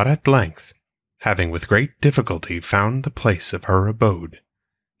 But at length, having with great difficulty found the place of her abode,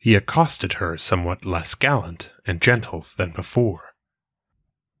 he accosted her somewhat less gallant and gentle than before,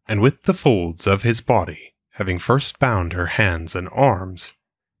 and with the folds of his body, having first bound her hands and arms,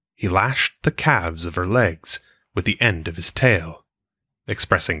 he lashed the calves of her legs with the end of his tail,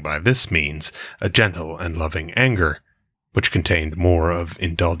 expressing by this means a gentle and loving anger, which contained more of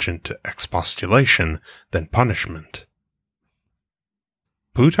indulgent expostulation than punishment.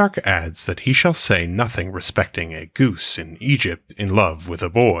 Plutarch adds that he shall say nothing respecting a goose in Egypt in love with a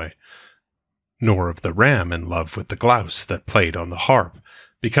boy, nor of the ram in love with the grouse that played on the harp,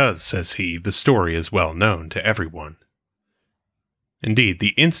 because, says he, the story is well known to everyone. Indeed,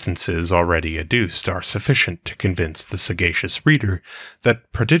 the instances already adduced are sufficient to convince the sagacious reader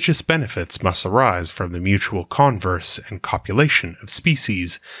that prodigious benefits must arise from the mutual converse and copulation of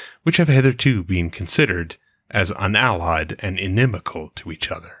species which have hitherto been considered as unallied and inimical to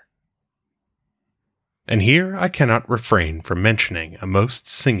each other. And here I cannot refrain from mentioning a most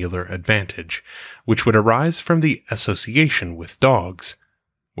singular advantage which would arise from the association with dogs,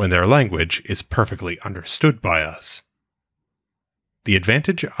 when their language is perfectly understood by us. The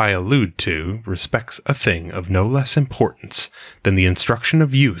advantage I allude to respects a thing of no less importance than the instruction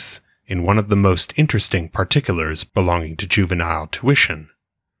of youth in one of the most interesting particulars belonging to juvenile tuition.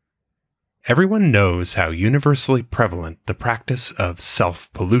 Everyone knows how universally prevalent the practice of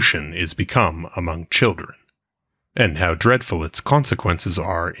self-pollution is become among children, and how dreadful its consequences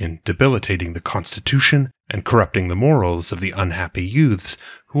are in debilitating the constitution and corrupting the morals of the unhappy youths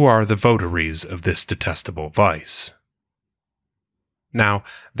who are the votaries of this detestable vice. Now,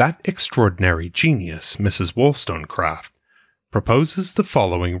 that extraordinary genius, Mrs. Wollstonecraft, proposes the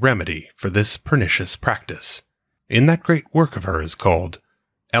following remedy for this pernicious practice, in that great work of hers called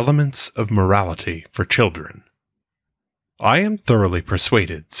Elements of Morality for Children. I am thoroughly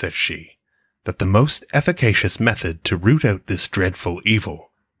persuaded, says she, that the most efficacious method to root out this dreadful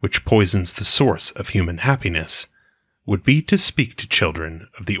evil, which poisons the source of human happiness, would be to speak to children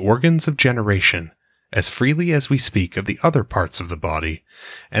of the organs of generation as freely as we speak of the other parts of the body,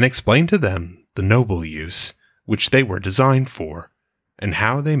 and explain to them the noble use which they were designed for, and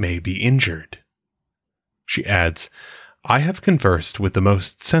how they may be injured. She adds, I have conversed with the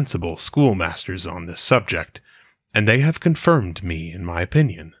most sensible schoolmasters on this subject, and they have confirmed me in my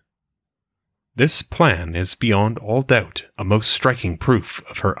opinion. This plan is beyond all doubt a most striking proof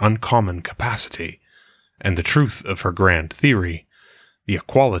of her uncommon capacity, and the truth of her grand theory, the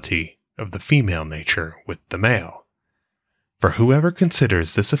equality of the female nature with the male. For whoever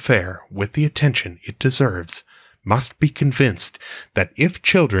considers this affair with the attention it deserves must be convinced that if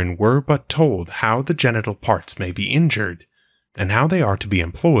children were but told how the genital parts may be injured, and how they are to be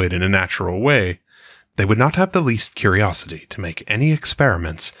employed in a natural way, they would not have the least curiosity to make any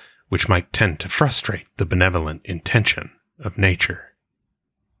experiments which might tend to frustrate the benevolent intention of nature.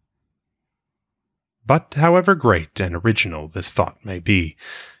 But however great and original this thought may be,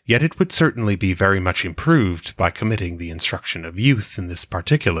 yet it would certainly be very much improved by committing the instruction of youth in this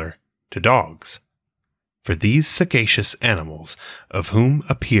particular to dogs. For these sagacious animals, of whom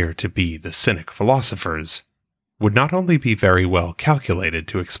appear to be the cynic philosophers, would not only be very well calculated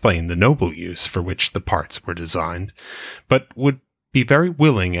to explain the noble use for which the parts were designed, but would be very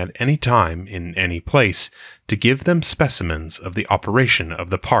willing at any time in any place to give them specimens of the operation of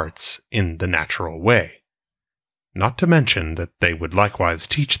the parts in the natural way. Not to mention that they would likewise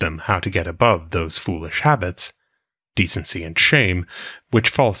teach them how to get above those foolish habits, decency and shame, which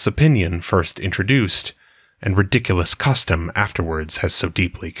false opinion first introduced, and ridiculous custom afterwards has so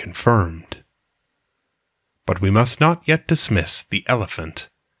deeply confirmed. But we must not yet dismiss the elephant,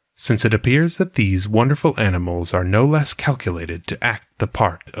 since it appears that these wonderful animals are no less calculated to act the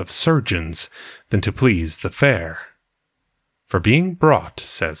part of surgeons than to please the fair. For being brought,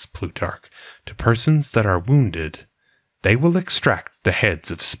 says Plutarch, to persons that are wounded, they will extract the heads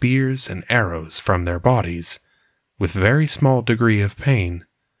of spears and arrows from their bodies, with very small degree of pain,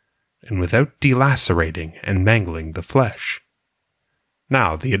 and without delacerating and mangling the flesh.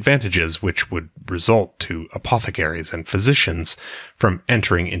 Now, the advantages which would result to apothecaries and physicians from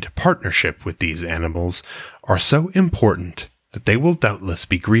entering into partnership with these animals are so important that they will doubtless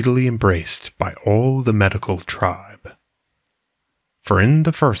be greedily embraced by all the medical tribe. For in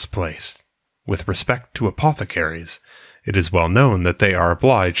the first place, with respect to apothecaries, it is well known that they are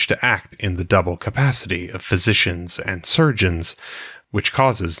obliged to act in the double capacity of physicians and surgeons, which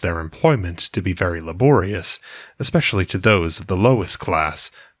causes their employment to be very laborious, especially to those of the lowest class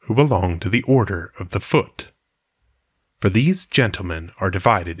who belong to the order of the foot. For these gentlemen are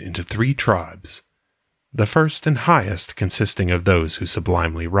divided into 3 tribes, the first and highest consisting of those who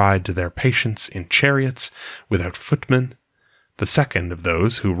sublimely ride to their patients in chariots without footmen, the second of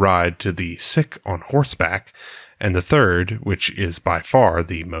those who ride to the sick on horseback, and the third, which is by far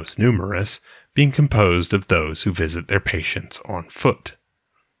the most numerous, being composed of those who visit their patients on foot,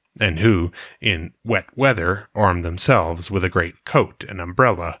 and who, in wet weather, arm themselves with a great coat and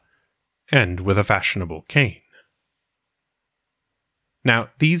umbrella, and with a fashionable cane. Now,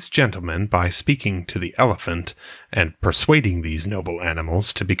 these gentlemen, by speaking to the elephant, and persuading these noble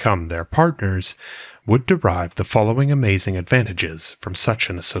animals to become their partners, would derive the following amazing advantages from such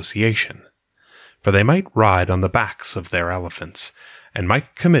an association. For they might ride on the backs of their elephants, and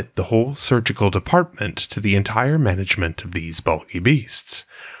might commit the whole surgical department to the entire management of these bulky beasts,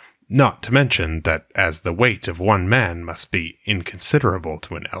 not to mention that as the weight of one man must be inconsiderable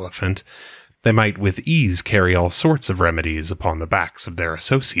to an elephant, they might with ease carry all sorts of remedies upon the backs of their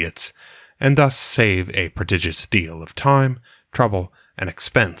associates, and thus save a prodigious deal of time, trouble, and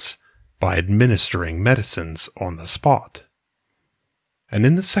expense by administering medicines on the spot. And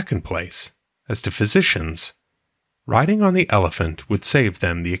in the second place, as to physicians, riding on the elephant would save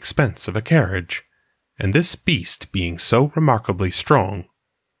them the expense of a carriage, and this beast being so remarkably strong,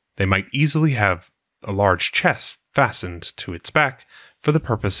 they might easily have a large chest fastened to its back for the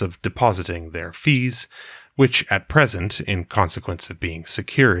purpose of depositing their fees, which at present, in consequence of being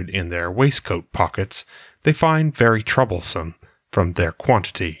secured in their waistcoat pockets, they find very troublesome from their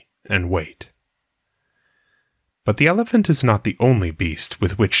quantity and weight. But the elephant is not the only beast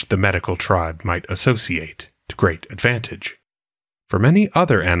with which the medical tribe might associate to great advantage, for many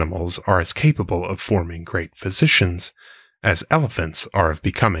other animals are as capable of forming great physicians as elephants are of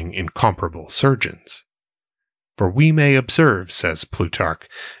becoming incomparable surgeons. For we may observe, says Plutarch,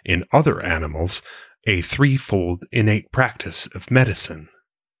 in other animals a 3-fold innate practice of medicine.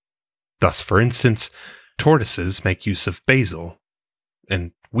 Thus, for instance, tortoises make use of basil,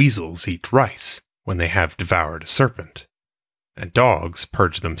 and weasels eat rice when they have devoured a serpent, and dogs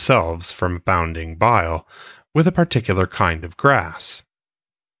purge themselves from abounding bile with a particular kind of grass.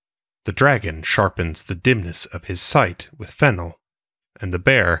 The dragon sharpens the dimness of his sight with fennel, and the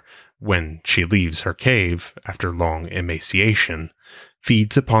bear, when she leaves her cave after long emaciation,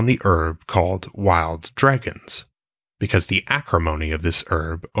 feeds upon the herb called wild dragons, because the acrimony of this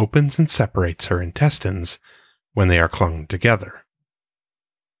herb opens and separates her intestines when they are clung together.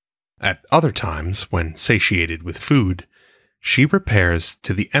 At other times, when satiated with food, she repairs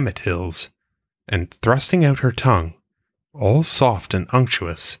to the Emmet Hills, and thrusting out her tongue, all soft and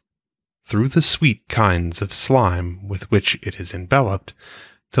unctuous, through the sweet kinds of slime with which it is enveloped,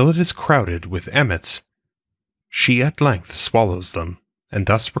 till it is crowded with emmets, she at length swallows them, and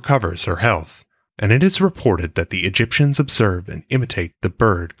thus recovers her health, and it is reported that the Egyptians observe and imitate the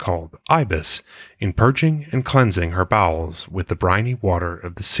bird called ibis in purging and cleansing her bowels with the briny water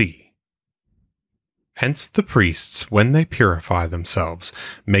of the sea. Hence the priests, when they purify themselves,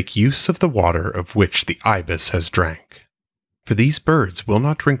 make use of the water of which the ibis has drank. For these birds will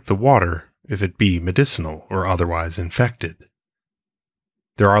not drink the water if it be medicinal or otherwise infected.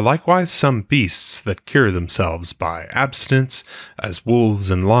 There are likewise some beasts that cure themselves by abstinence, as wolves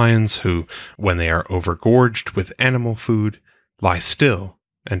and lions who, when they are overgorged with animal food, lie still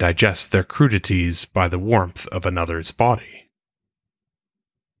and digest their crudities by the warmth of another's body.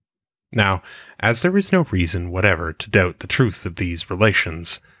 Now, as there is no reason whatever to doubt the truth of these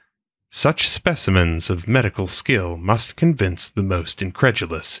relations, such specimens of medical skill must convince the most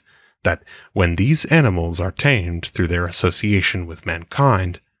incredulous that when these animals are tamed through their association with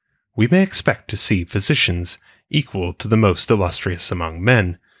mankind, we may expect to see physicians equal to the most illustrious among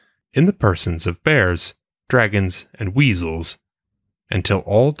men, in the persons of bears, dragons, and weasels, until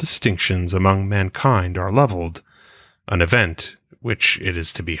all distinctions among mankind are leveled, an event which it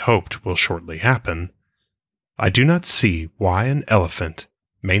is to be hoped will shortly happen. I do not see why an elephant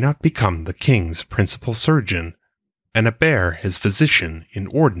may not become the king's principal surgeon, and a bear his physician in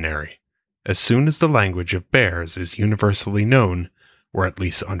ordinary, as soon as the language of bears is universally known, or at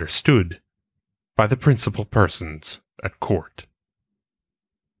least understood, by the principal persons at court.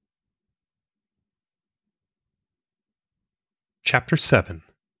 Chapter 7.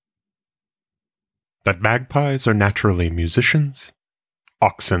 That magpies are naturally musicians,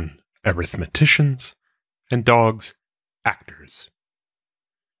 oxen arithmeticians, and dogs actors.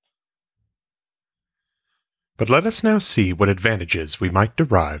 But let us now see what advantages we might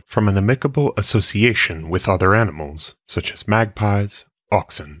derive from an amicable association with other animals, such as magpies,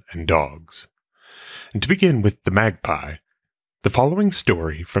 oxen, and dogs. And to begin with the magpie, the following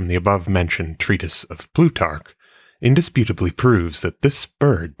story from the above-mentioned treatise of Plutarch indisputably proves that this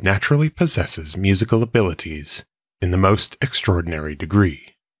bird naturally possesses musical abilities in the most extraordinary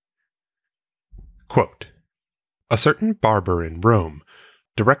degree. Quote, "A certain barber in Rome,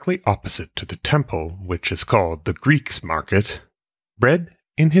 directly opposite to the temple which is called the Greeks' Market, bred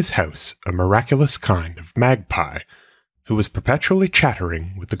in his house a miraculous kind of magpie, who was perpetually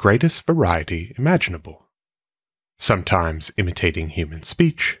chattering with the greatest variety imaginable, sometimes imitating human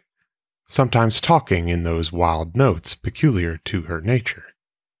speech, sometimes talking in those wild notes peculiar to her nature,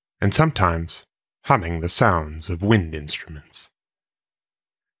 and sometimes humming the sounds of wind instruments.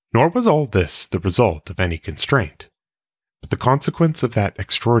 Nor was all this the result of any constraint, but the consequence of that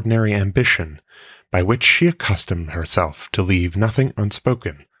extraordinary ambition by which she accustomed herself to leave nothing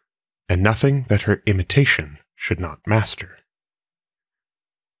unspoken, and nothing that her imitation should not master.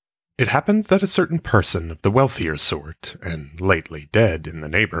 It happened that a certain person of the wealthier sort, and lately dead in the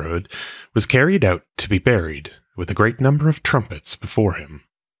neighborhood, was carried out to be buried, with a great number of trumpets before him.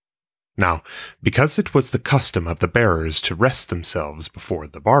 Now, because it was the custom of the bearers to rest themselves before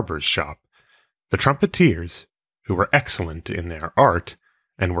the barber's shop, the trumpeters, who were excellent in their art,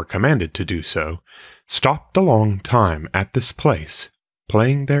 and were commanded to do so, stopped a long time at this place,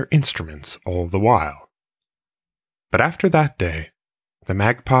 playing their instruments all the while. But after that day, the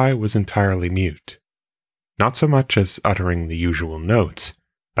magpie was entirely mute, not so much as uttering the usual notes,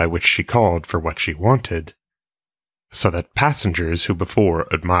 by which she called for what she wanted, so that passengers who before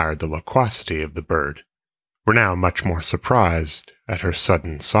admired the loquacity of the bird were now much more surprised at her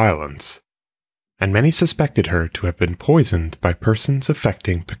sudden silence, and many suspected her to have been poisoned by persons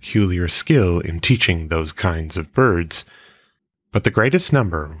affecting peculiar skill in teaching those kinds of birds, but the greatest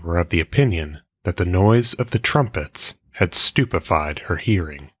number were of the opinion that the noise of the trumpets had stupefied her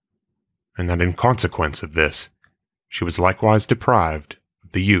hearing, and that in consequence of this she was likewise deprived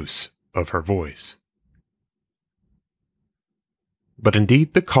of the use of her voice. But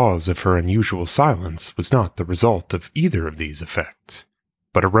indeed the cause of her unusual silence was not the result of either of these effects,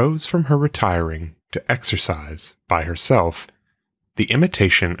 but arose from her retiring to exercise, by herself, the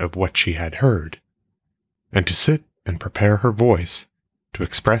imitation of what she had heard, and to sit and prepare her voice to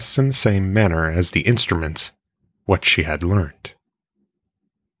express in the same manner as the instruments what she had learnt.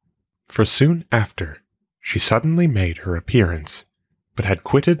 For soon after, she suddenly made her appearance, but had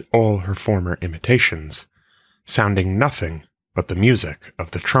quitted all her former imitations, sounding nothing but the music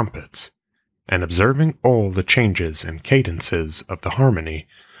of the trumpets, and observing all the changes and cadences of the harmony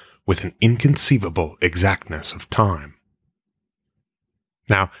with an inconceivable exactness of time.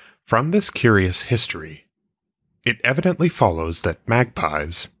 Now, from this curious history, it evidently follows that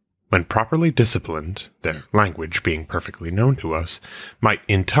magpies, when properly disciplined, their language being perfectly known to us, might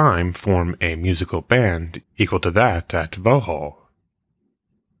in time form a musical band equal to that at Vauxhall,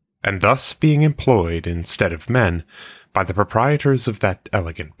 and thus being employed instead of men by the proprietors of that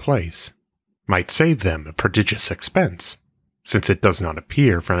elegant place, might save them a prodigious expense, since it does not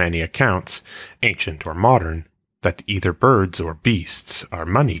appear from any accounts, ancient or modern, that either birds or beasts are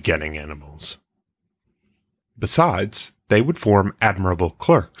money-getting animals. Besides, they would form admirable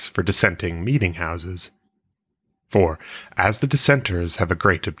clerks for dissenting meeting-houses. For, as the dissenters have a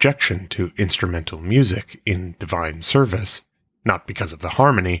great objection to instrumental music in divine service, not because of the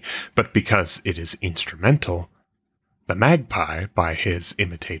harmony, but because it is instrumental, the magpie, by his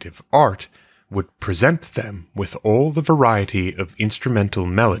imitative art, would present them with all the variety of instrumental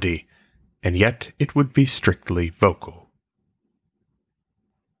melody, and yet it would be strictly vocal.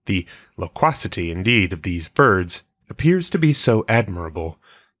 The loquacity, indeed, of these birds appears to be so admirable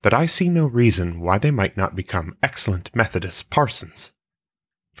that I see no reason why they might not become excellent Methodist parsons,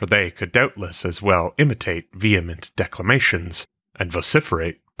 for they could doubtless as well imitate vehement declamations and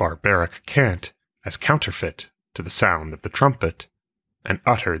vociferate barbaric cant as counterfeit to the sound of the trumpet, and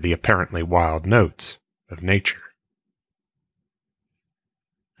utter the apparently wild notes of nature.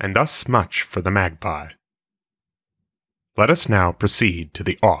 And thus much for the magpie. Let us now proceed to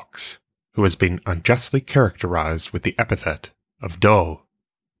the ox, who has been unjustly characterized with the epithet of dull,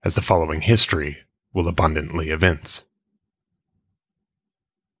 as the following history will abundantly evince.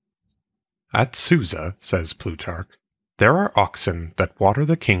 At Susa, says Plutarch, there are oxen that water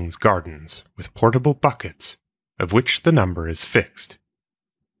the king's gardens with portable buckets, of which the number is fixed.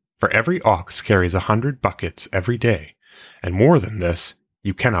 For every ox carries 100 buckets every day, and more than this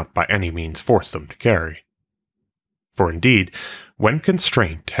you cannot by any means force them to carry. For indeed, when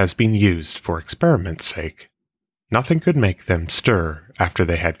constraint has been used for experiment's sake, nothing could make them stir after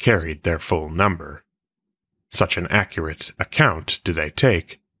they had carried their full number. Such an accurate account do they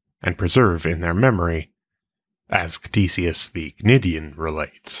take, and preserve in their memory, as Ctesias the Cnidian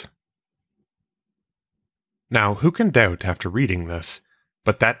relates. Now who can doubt after reading this,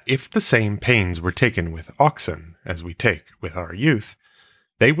 but that if the same pains were taken with oxen as we take with our youth,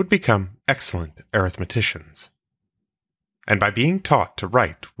 they would become excellent arithmeticians. And by being taught to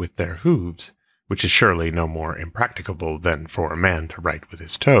write with their hooves, which is surely no more impracticable than for a man to write with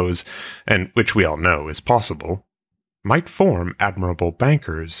his toes, and which we all know is possible, might form admirable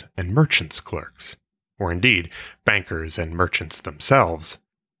bankers and merchants' clerks, or indeed bankers and merchants themselves,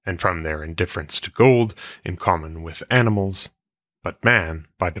 and from their indifference to gold, in common with animals, but man,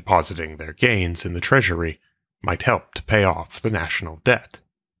 by depositing their gains in the treasury, might help to pay off the national debt.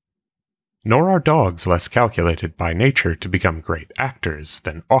 Nor are dogs less calculated by nature to become great actors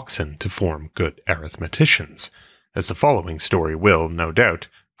than oxen to form good arithmeticians, as the following story will, no doubt,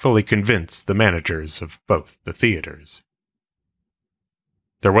 fully convince the managers of both the theatres.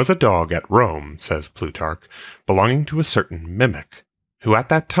 There was a dog at Rome, says Plutarch, belonging to a certain mimic, who at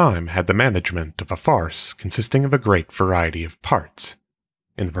that time had the management of a farce consisting of a great variety of parts,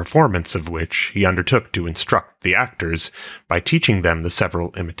 in the performance of which he undertook to instruct the actors by teaching them the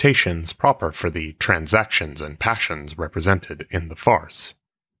several imitations proper for the transactions and passions represented in the farce.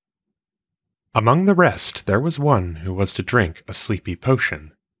 Among the rest there was one who was to drink a sleepy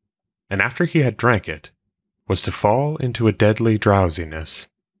potion, and after he had drank it, was to fall into a deadly drowsiness,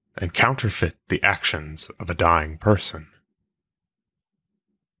 and counterfeit the actions of a dying person.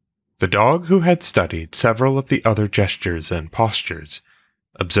 The dog, who had studied several of the other gestures and postures,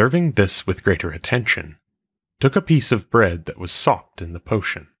 observing this with greater attention, took a piece of bread that was sopped in the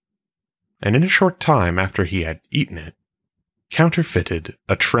potion, and in a short time after he had eaten it, counterfeited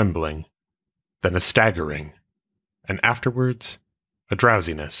a trembling, then a staggering, and afterwards a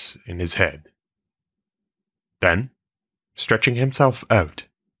drowsiness in his head. Then, stretching himself out,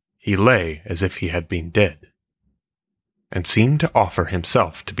 he lay as if he had been dead, and seemed to offer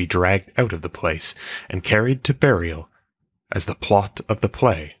himself to be dragged out of the place and carried to burial, as the plot of the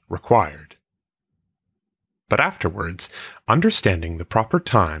play required. But afterwards, understanding the proper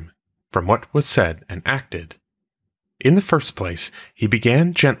time from what was said and acted, in the first place he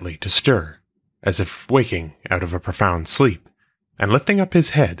began gently to stir, as if waking out of a profound sleep, and lifting up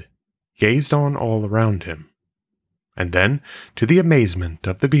his head, gazed on all around him. And then, to the amazement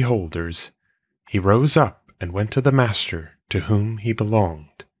of the beholders, he rose up and went to the master to whom he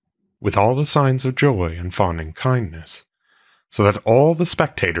belonged, with all the signs of joy and fawning kindness, so that all the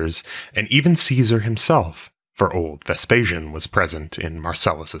spectators, and even Caesar himself, for old Vespasian was present in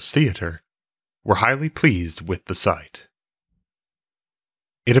Marcellus's theatre, were highly pleased with the sight.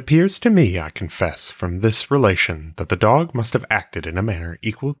 It appears to me, I confess, from this relation that the dog must have acted in a manner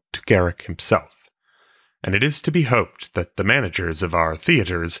equal to Garrick himself, and it is to be hoped that the managers of our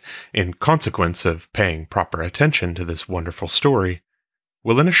theatres, in consequence of paying proper attention to this wonderful story,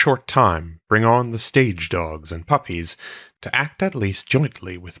 will in a short time bring on the stage dogs and puppies to act at least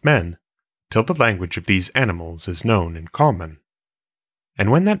jointly with men, till the language of these animals is known in common. And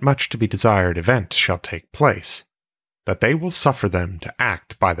when that much to be desired event shall take place, that they will suffer them to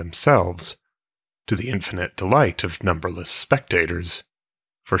act by themselves, to the infinite delight of numberless spectators.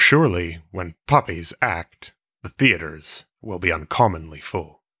 For surely, when puppies act, the theatres will be uncommonly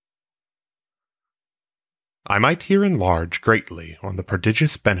full. I might here enlarge greatly on the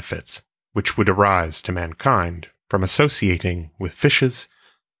prodigious benefits which would arise to mankind from associating with fishes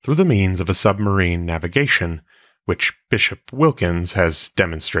through the means of a submarine navigation, which Bishop Wilkins has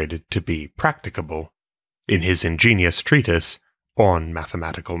demonstrated to be practicable in his ingenious treatise on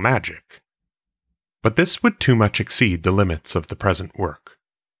mathematical magic. But this would too much exceed the limits of the present work.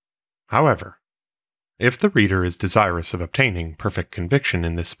 However, if the reader is desirous of obtaining perfect conviction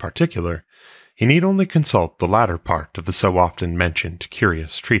in this particular, he need only consult the latter part of the so often mentioned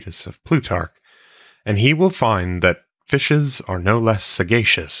curious treatise of Plutarch, and he will find that fishes are no less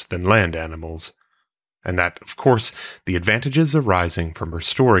sagacious than land animals, and that, of course, the advantages arising from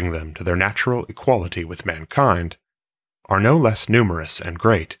restoring them to their natural equality with mankind are no less numerous and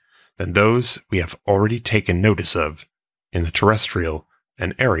great than those we have already taken notice of in the terrestrial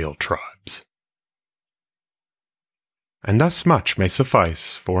and aerial tribes. And thus much may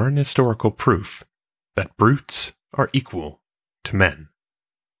suffice for an historical proof that brutes are equal to men.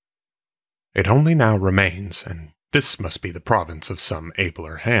 It only now remains, and this must be the province of some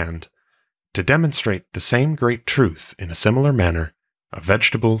abler hand, to demonstrate the same great truth in a similar manner of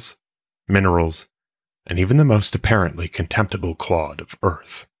vegetables, minerals, and even the most apparently contemptible clod of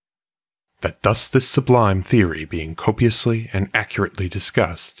earth. That thus this sublime theory being copiously and accurately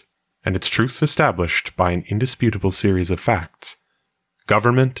discussed, and its truth established by an indisputable series of facts,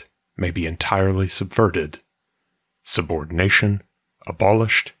 government may be entirely subverted, subordination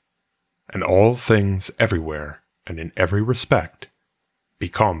abolished, and all things everywhere and in every respect be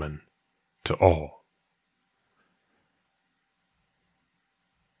common to all.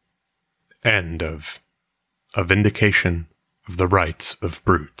 End of A Vindication of the Rights of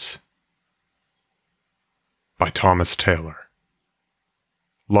Brutes by Thomas Taylor,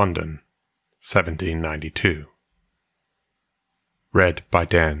 London, 1792. Read by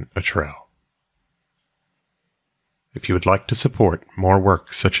Dan Attrell. If you would like to support more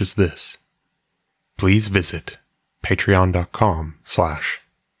work such as this, please visit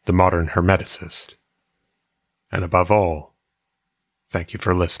patreon.com/themodernhermeticist. And above all, thank you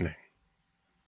for listening.